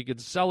sell it, you can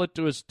sell it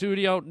to a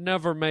studio,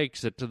 never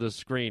makes it to the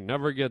screen,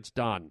 never gets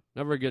done,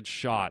 never gets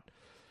shot.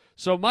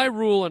 So my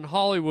rule in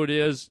Hollywood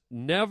is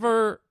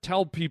never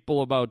tell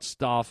people about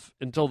stuff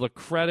until the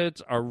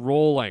credits are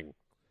rolling.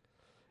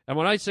 And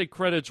when I say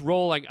credits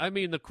rolling, I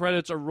mean the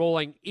credits are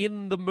rolling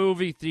in the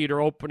movie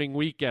theater opening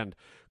weekend.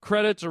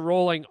 Credits are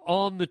rolling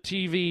on the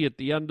TV at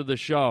the end of the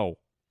show.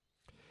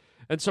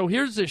 And so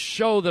here's this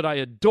show that I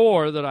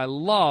adore, that I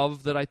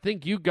love, that I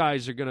think you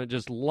guys are going to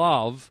just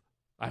love.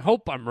 I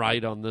hope I'm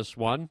right on this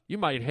one. You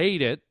might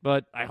hate it,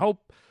 but I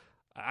hope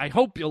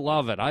you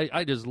love it.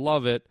 I just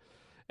love it.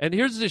 And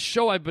here's this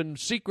show I've been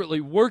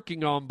secretly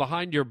working on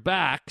behind your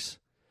backs.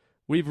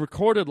 We've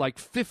recorded like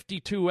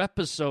 52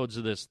 episodes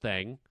of this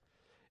thing,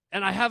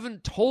 and I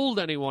haven't told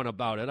anyone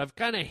about it. I've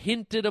kind of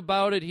hinted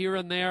about it here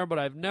and there, but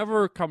I've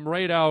never come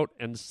right out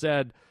and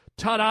said,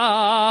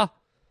 ta-da!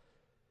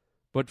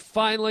 But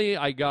finally,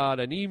 I got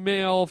an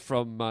email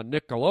from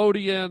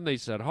Nickelodeon. They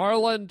said,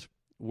 Harland,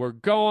 we're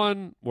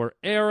going, we're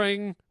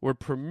airing, we're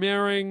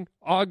premiering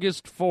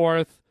August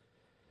 4th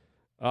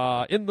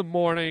in the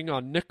morning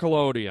on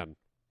Nickelodeon.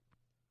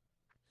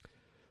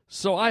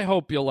 So I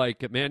hope you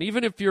like it, man.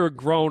 Even if you're a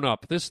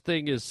grown-up, this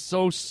thing is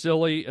so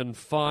silly and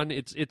fun.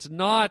 It's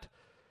not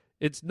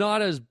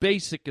as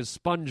basic as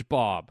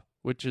SpongeBob,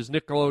 which is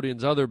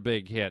Nickelodeon's other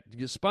big hit.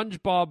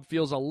 SpongeBob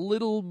feels a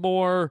little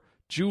more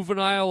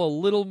juvenile, a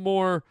little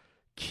more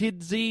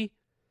kidsy,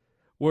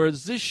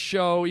 whereas this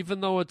show, even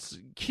though it's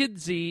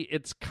kidsy,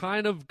 it's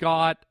kind of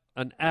got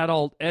an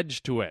adult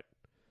edge to it.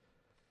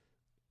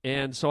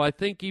 And so I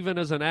think even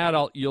as an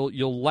adult,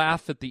 you'll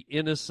laugh at the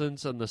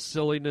innocence and the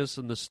silliness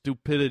and the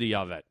stupidity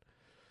of it.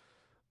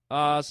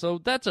 So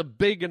that's a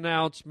big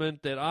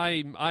announcement that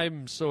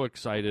I'm so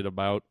excited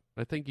about.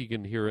 I think you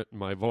can hear it in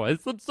my voice.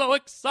 I'm so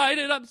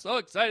excited.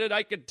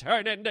 I can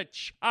turn into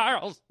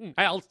Charles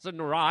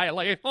Nelson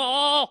Riley.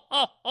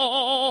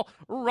 Oh,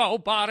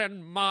 robot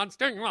and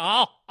monster.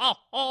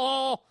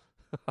 Oh.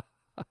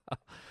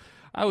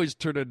 I always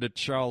turn into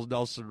Charles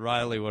Nelson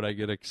Riley when I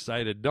get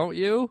excited, don't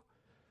you?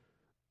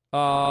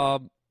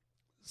 So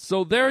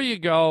there you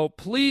go.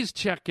 Please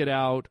check it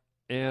out.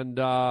 And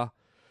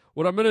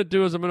what I'm going to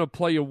do is I'm going to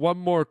play you one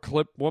more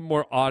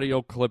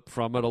audio clip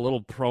from it, a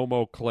little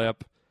promo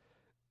clip.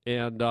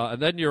 And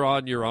then you're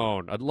on your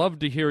own. I'd love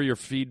to hear your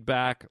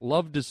feedback.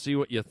 Love to see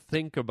what you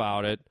think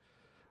about it.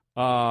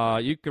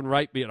 You can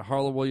write me at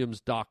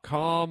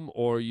harlandwilliams.com,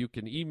 or you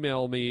can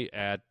email me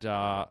at,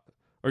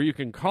 or you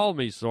can call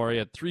me, at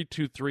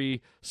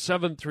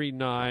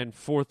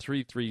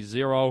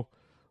 323-739-4330.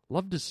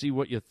 Love to see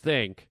what you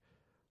think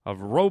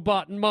of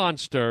Robot and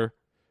Monster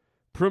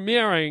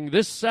premiering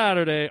this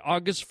Saturday,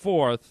 August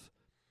 4th,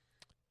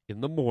 in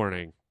the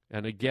morning.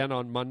 And again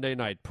on Monday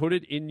night. Put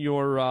it in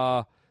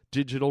your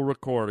digital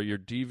recorder, your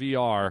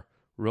DVR,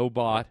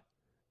 Robot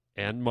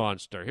and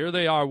Monster. Here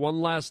they are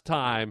one last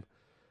time,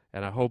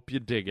 and I hope you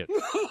dig it.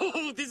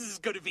 Oh, this is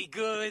going to be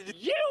good.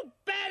 You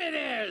bet it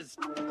is!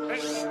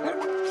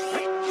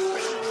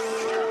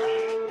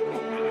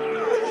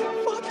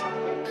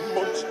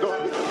 Monster.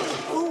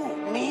 Who,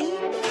 me?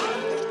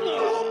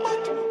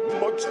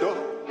 Monster.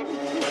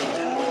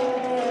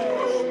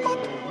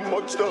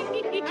 Monster.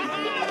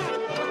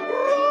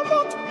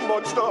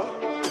 Monster.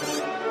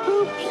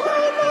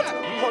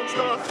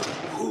 Monster.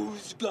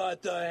 Who's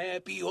got the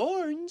happy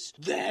horns?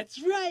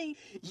 That's right.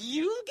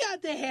 You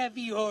got the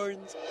happy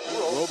horns.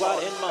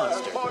 Robot and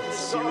Monster,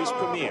 series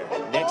premiere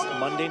next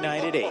Monday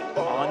night at 8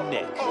 on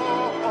Nick.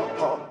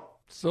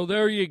 So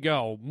there you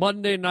go.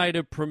 Monday night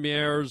it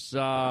premieres,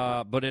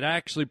 but it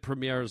actually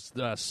premieres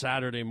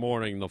Saturday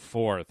morning, the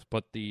 4th.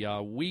 But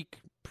the week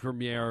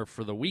premiere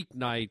for the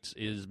weeknights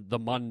is the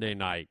Monday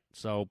night.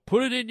 So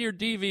put it in your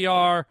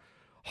DVR.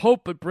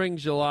 Hope it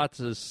brings you lots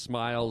of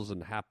smiles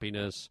and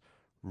happiness.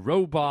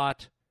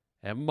 Robot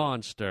and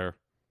Monster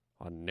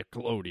on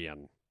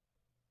Nickelodeon.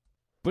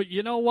 But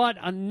you know what?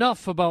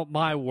 Enough about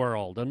my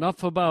world.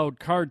 Enough about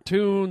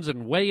cartoons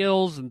and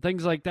whales and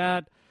things like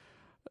that.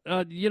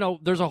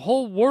 There's a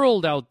whole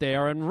world out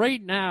there, and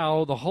right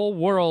now the whole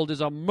world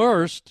is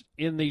immersed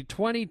in the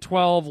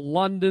 2012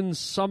 London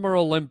Summer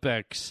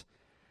Olympics.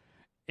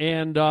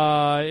 And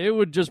it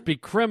would just be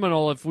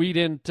criminal if we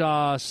didn't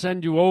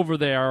send you over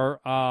there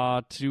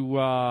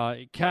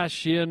to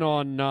cash in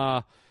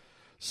on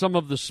some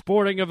of the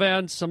sporting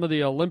events, some of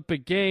the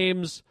Olympic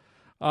Games.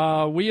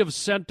 We have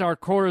sent our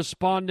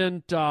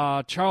correspondent,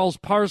 Charles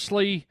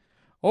Parsley,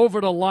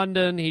 over to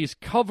London. He's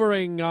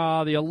covering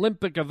the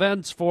Olympic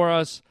events for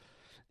us,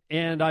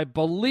 and I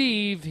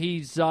believe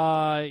he's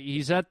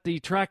at the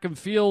track and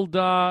field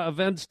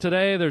events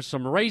today. There's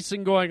some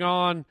racing going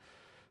on.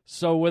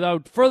 So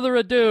without further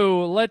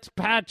ado, let's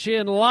patch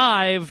in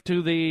live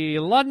to the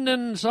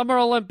London Summer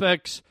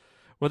Olympics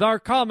with our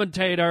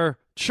commentator,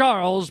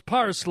 Charles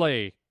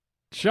Parsley.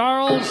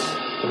 Charles,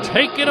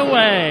 take it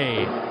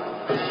away.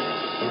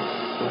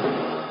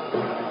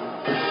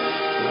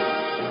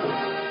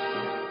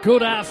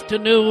 Good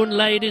afternoon,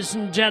 ladies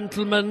and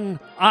gentlemen.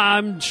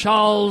 I'm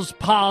Charles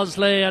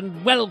Parsley,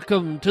 and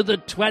welcome to the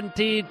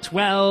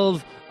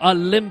 2012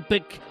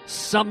 Olympic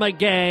Summer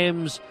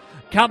Games,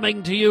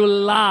 coming to you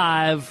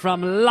live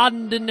from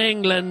London,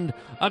 England,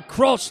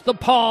 across the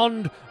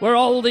pond where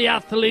all the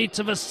athletes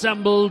have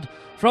assembled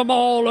from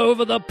all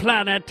over the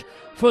planet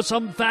for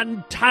some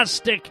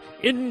fantastic,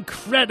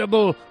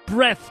 incredible,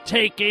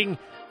 breathtaking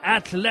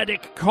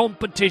athletic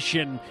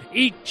competition,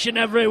 each and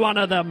every one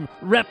of them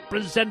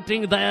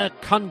representing their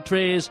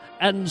countries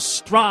and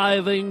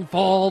striving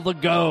for the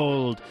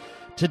gold.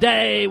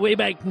 Today we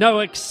make no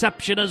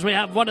exception, as we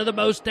have one of the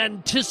most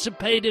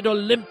anticipated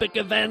Olympic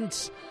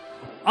events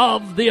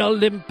of the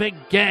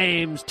Olympic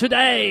Games.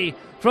 Today,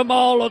 from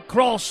all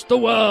across the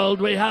world,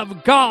 we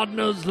have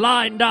gardeners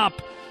lined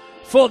up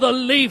for the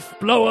leaf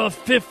blower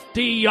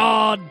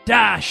 50-yard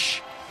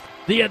dash.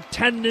 The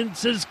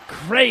attendance is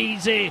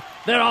crazy.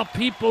 There are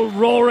people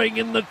roaring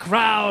in the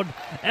crowd.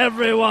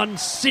 Everyone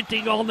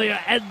sitting on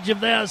the edge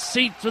of their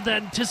seats with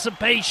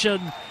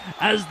anticipation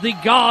as the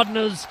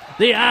gardeners,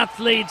 the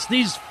athletes,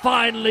 these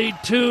finely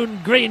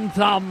tuned green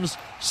thumbs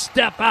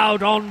step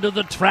out onto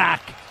the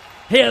track.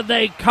 Here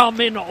they come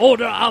in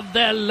order of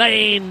their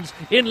lanes.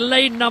 In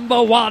lane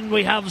number 1,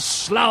 we have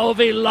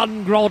Slauvi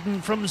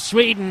Lundgren from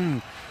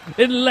Sweden.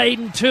 In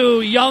lane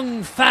 2,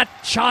 young fat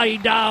Chai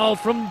Dao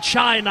from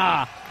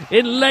China.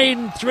 In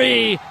lane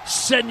 3,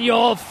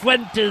 Senor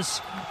Fuentes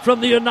from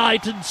the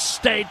United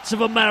States of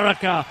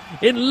America.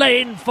 In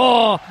lane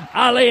 4,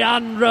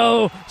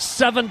 Alejandro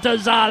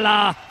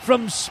Savantazala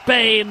from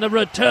Spain, the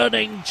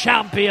returning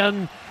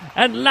champion.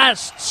 And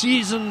last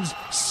season's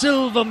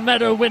silver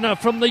medal winner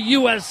from the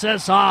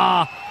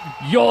USSR,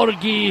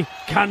 Georgi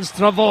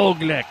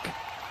Konstravoglik.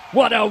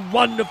 What a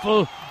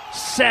wonderful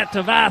set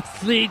of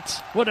athletes.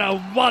 What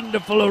a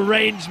wonderful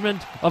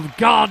arrangement of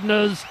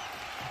gardeners.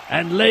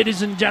 And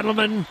ladies and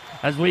gentlemen,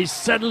 as we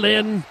settle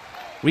in,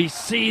 we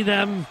see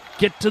them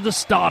get to the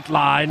start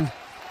line.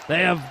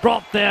 They have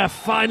brought their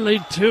finely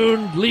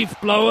tuned leaf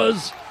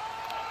blowers,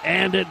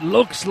 and it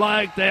looks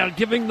like they are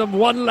giving them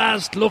one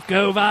last look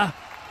over,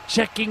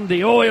 checking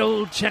the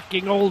oil,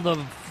 checking all the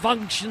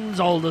functions,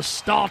 all the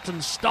start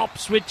and stop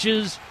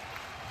switches.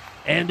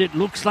 And it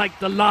looks like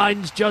the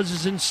lines judge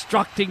is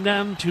instructing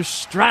them to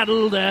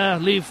straddle their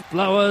leaf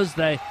blowers.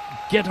 They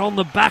get on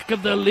the back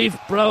of their leaf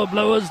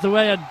blowers the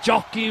way a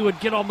jockey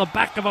would get on the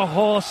back of a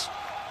horse.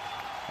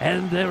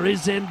 And there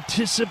is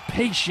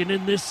anticipation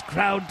in this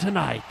crowd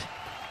tonight.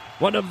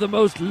 One of the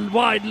most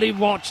widely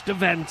watched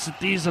events at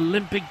these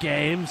Olympic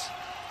Games.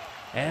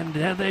 And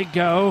there they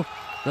go.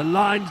 The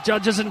lines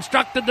judges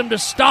instructed them to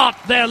start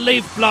their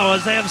leaf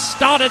blowers. They have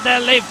started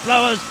their leaf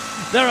blowers.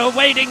 They're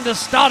awaiting the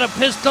starter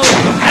pistol.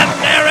 And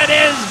there it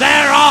is.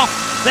 They're off.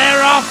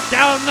 They're off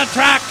down the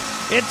track.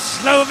 It's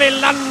Slauvi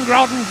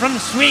Lundgren from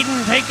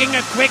Sweden taking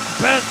a quick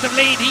burst of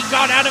lead. He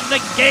got out of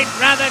the gate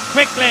rather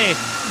quickly.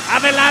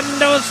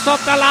 Avelando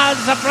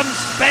Sotalaza from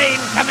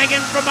Spain coming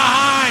in from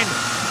behind.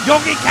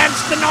 Georgi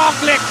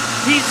Konstravoglik,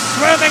 he's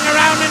swerving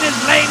around in his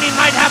lane. He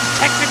might have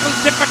technical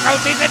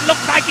difficulties. It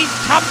looks like he's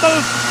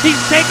tumbled.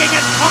 He's taking a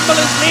tumble,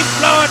 his leaf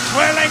blower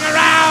twirling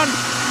around.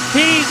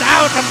 He's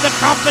out of the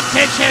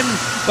competition.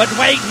 But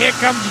wait, here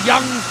comes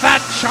young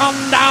fat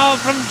Chandao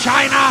from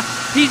China.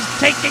 He's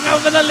taking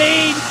over the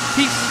lead.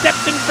 He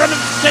stepped in front of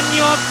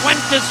Senor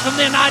Fuentes from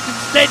the United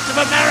States of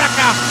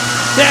America.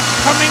 They're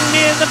coming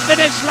near the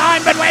finish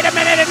line, but wait a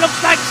minute, it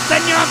looks like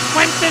Senor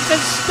Fuentes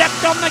has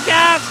stepped on the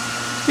gas.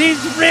 He's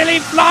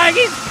really flying.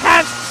 He's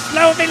past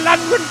Slauvi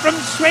Lundgren from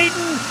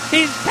Sweden.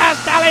 He's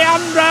past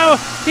Alejandro.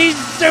 He's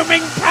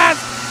zooming past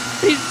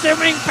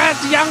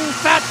young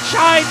fat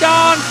Chai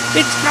Dawn.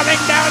 It's coming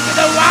down to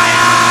the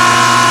wire.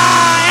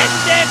 And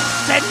it's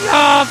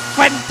Senor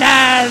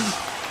Fuentes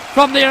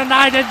from the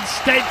United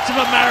States of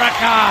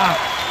America,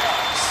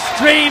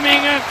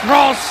 streaming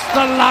across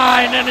the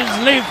line in his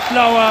leaf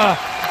blower,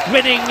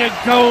 winning a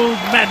gold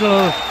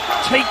medal,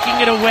 taking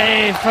it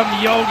away from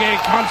Georgi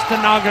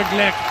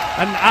Konstravoglik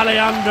and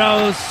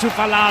Alejandro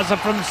Sufalaza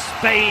from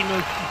Spain,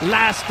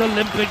 last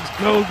Olympics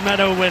gold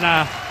medal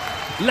winner.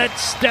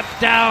 Let's step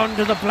down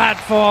to the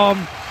platform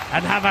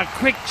and have a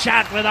quick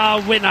chat with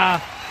our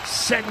winner,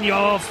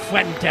 Senor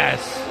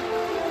Fuentes.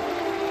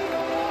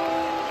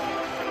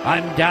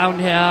 I'm down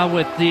here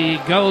with the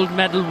gold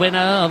medal winner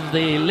of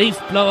the leaf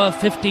blower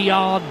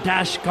 50-yard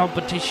dash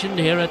competition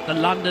here at the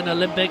London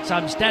Olympics.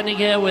 I'm standing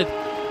here with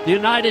the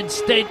United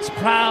States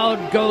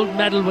proud gold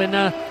medal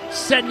winner,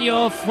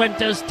 Senor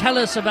Fuentes. Tell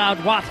us about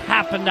what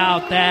happened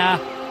out there.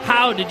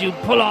 How did you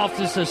pull off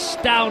this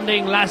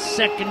astounding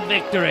last-second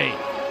victory?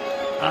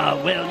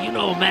 Well, you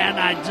know, man,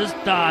 I just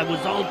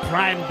was all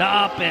primed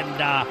up,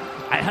 and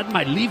I had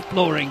my leaf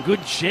blower in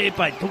good shape.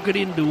 I took it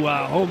into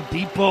Home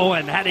Depot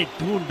and had it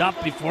tuned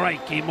up before I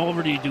came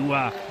over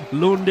to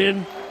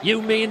London.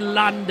 You mean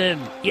London?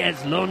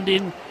 Yes,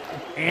 London.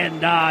 And,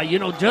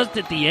 just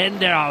at the end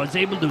there, I was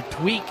able to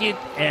tweak it,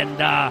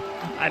 and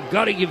I've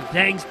got to give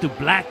thanks to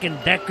Black &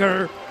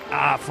 Decker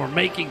for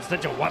making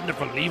such a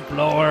wonderful leaf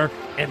blower,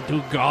 and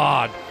to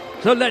God.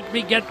 So let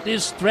me get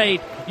this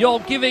straight. You're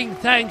giving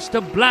thanks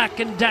to Black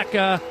 &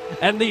 Decker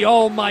and the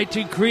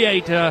almighty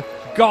creator,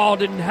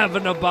 God in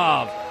heaven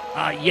above.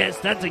 Yes,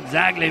 that's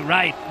exactly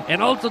right.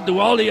 And also to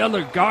all the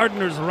other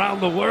gardeners around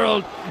the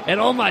world and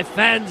all my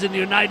fans in the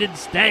United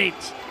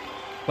States.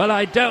 Well,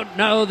 I don't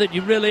know that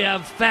you really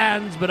have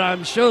fans, but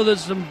I'm sure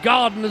there's some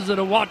gardeners that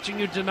are watching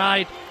you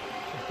tonight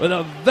with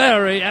a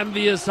very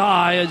envious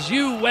eye as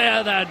you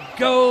wear that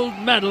gold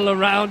medal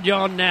around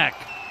your neck.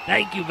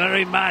 Thank you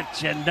very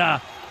much,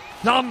 and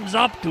thumbs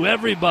up to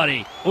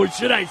everybody. Or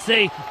should I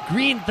say,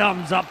 green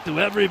thumbs up to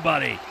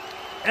everybody.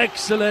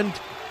 Excellent,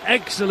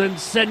 excellent,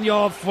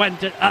 Senor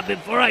Fuente.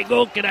 Before I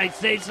go, can I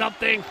say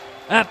something?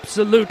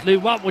 Absolutely.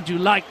 What would you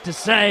like to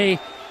say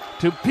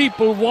to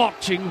people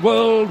watching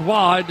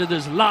worldwide to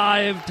this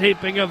live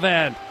taping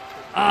event?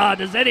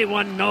 Does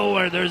anyone know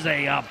where there's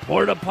a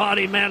porta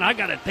potty, man? I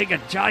gotta take a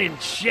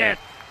giant shit.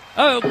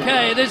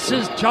 Okay, this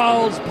is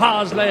Charles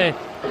Parsley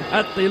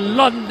at the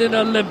London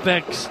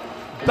Olympics.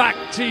 Back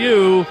to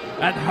you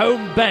at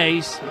home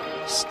base,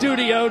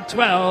 Studio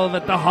 12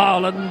 at the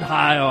Harland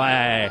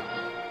Highway.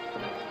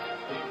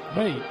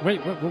 Wait,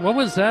 what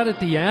was that at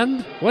the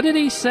end? What did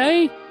he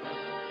say?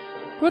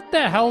 What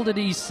the hell did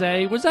he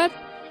say? Was that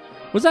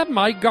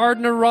my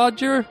gardener,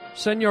 Roger?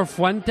 Senor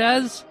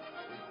Fuentes?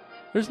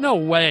 There's no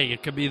way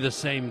it could be the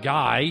same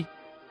guy.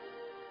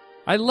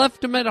 I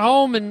left him at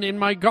home in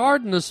my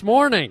garden this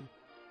morning.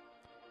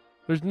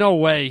 There's no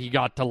way he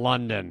got to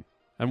London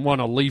and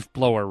won a leaf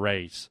blower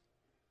race.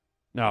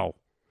 No.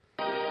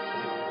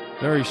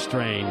 Very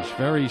strange,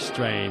 very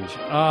strange.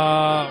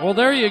 Well,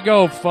 there you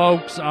go,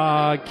 folks.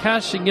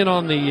 Cashing in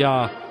on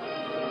the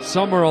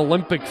Summer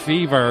Olympic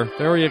fever.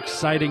 Very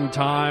exciting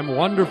time.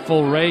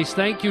 Wonderful race.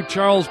 Thank you,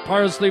 Charles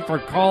Parsley, for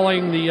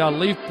calling the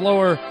leaf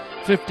blower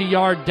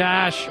 50-yard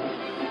dash.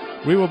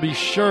 We will be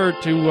sure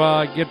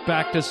to get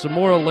back to some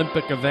more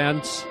Olympic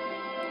events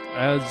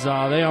as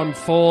they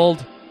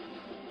unfold.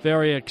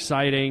 Very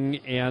exciting.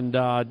 And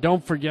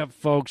don't forget,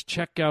 folks,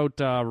 check out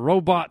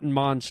Robot and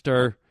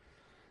Monster.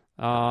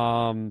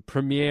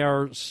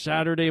 Premiere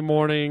Saturday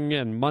morning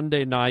and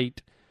Monday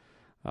night.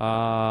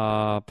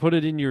 Put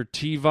it in your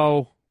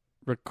TiVo.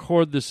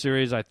 Record the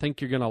series. I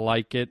think you're going to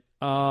like it.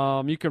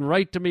 You can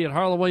write to me at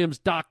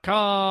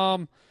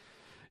harlandwilliams.com.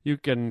 You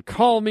can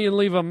call me and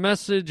leave a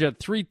message at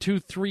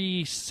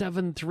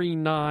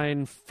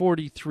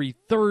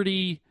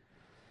 323-739-4330.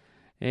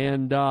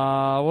 And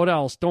what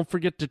else? Don't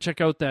forget to check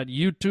out that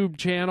YouTube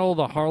channel,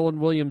 the Harland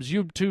Williams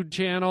YouTube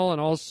channel,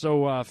 and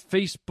also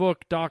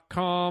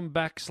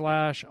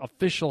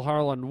Facebook.com/official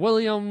Harland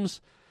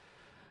Williams,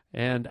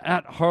 and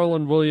at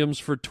Harland Williams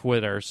for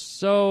Twitter.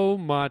 So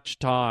much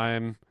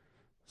time,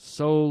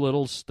 so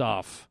little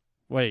stuff.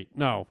 Wait,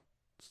 no.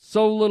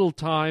 So little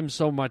time,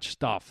 so much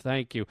stuff.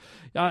 Thank you.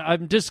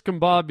 I'm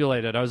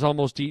discombobulated. I was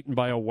almost eaten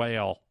by a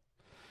whale.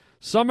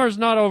 Summer's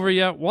not over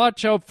yet.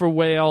 Watch out for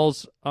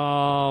whales.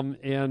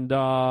 And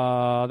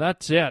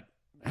that's it.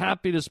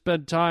 Happy to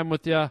spend time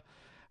with you.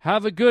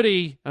 Have a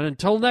goodie. And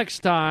until next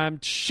time,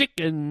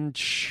 chicken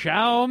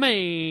chow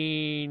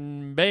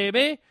mein,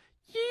 baby.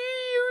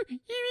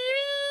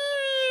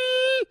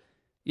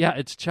 Yeah,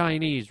 it's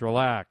Chinese.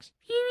 Relax.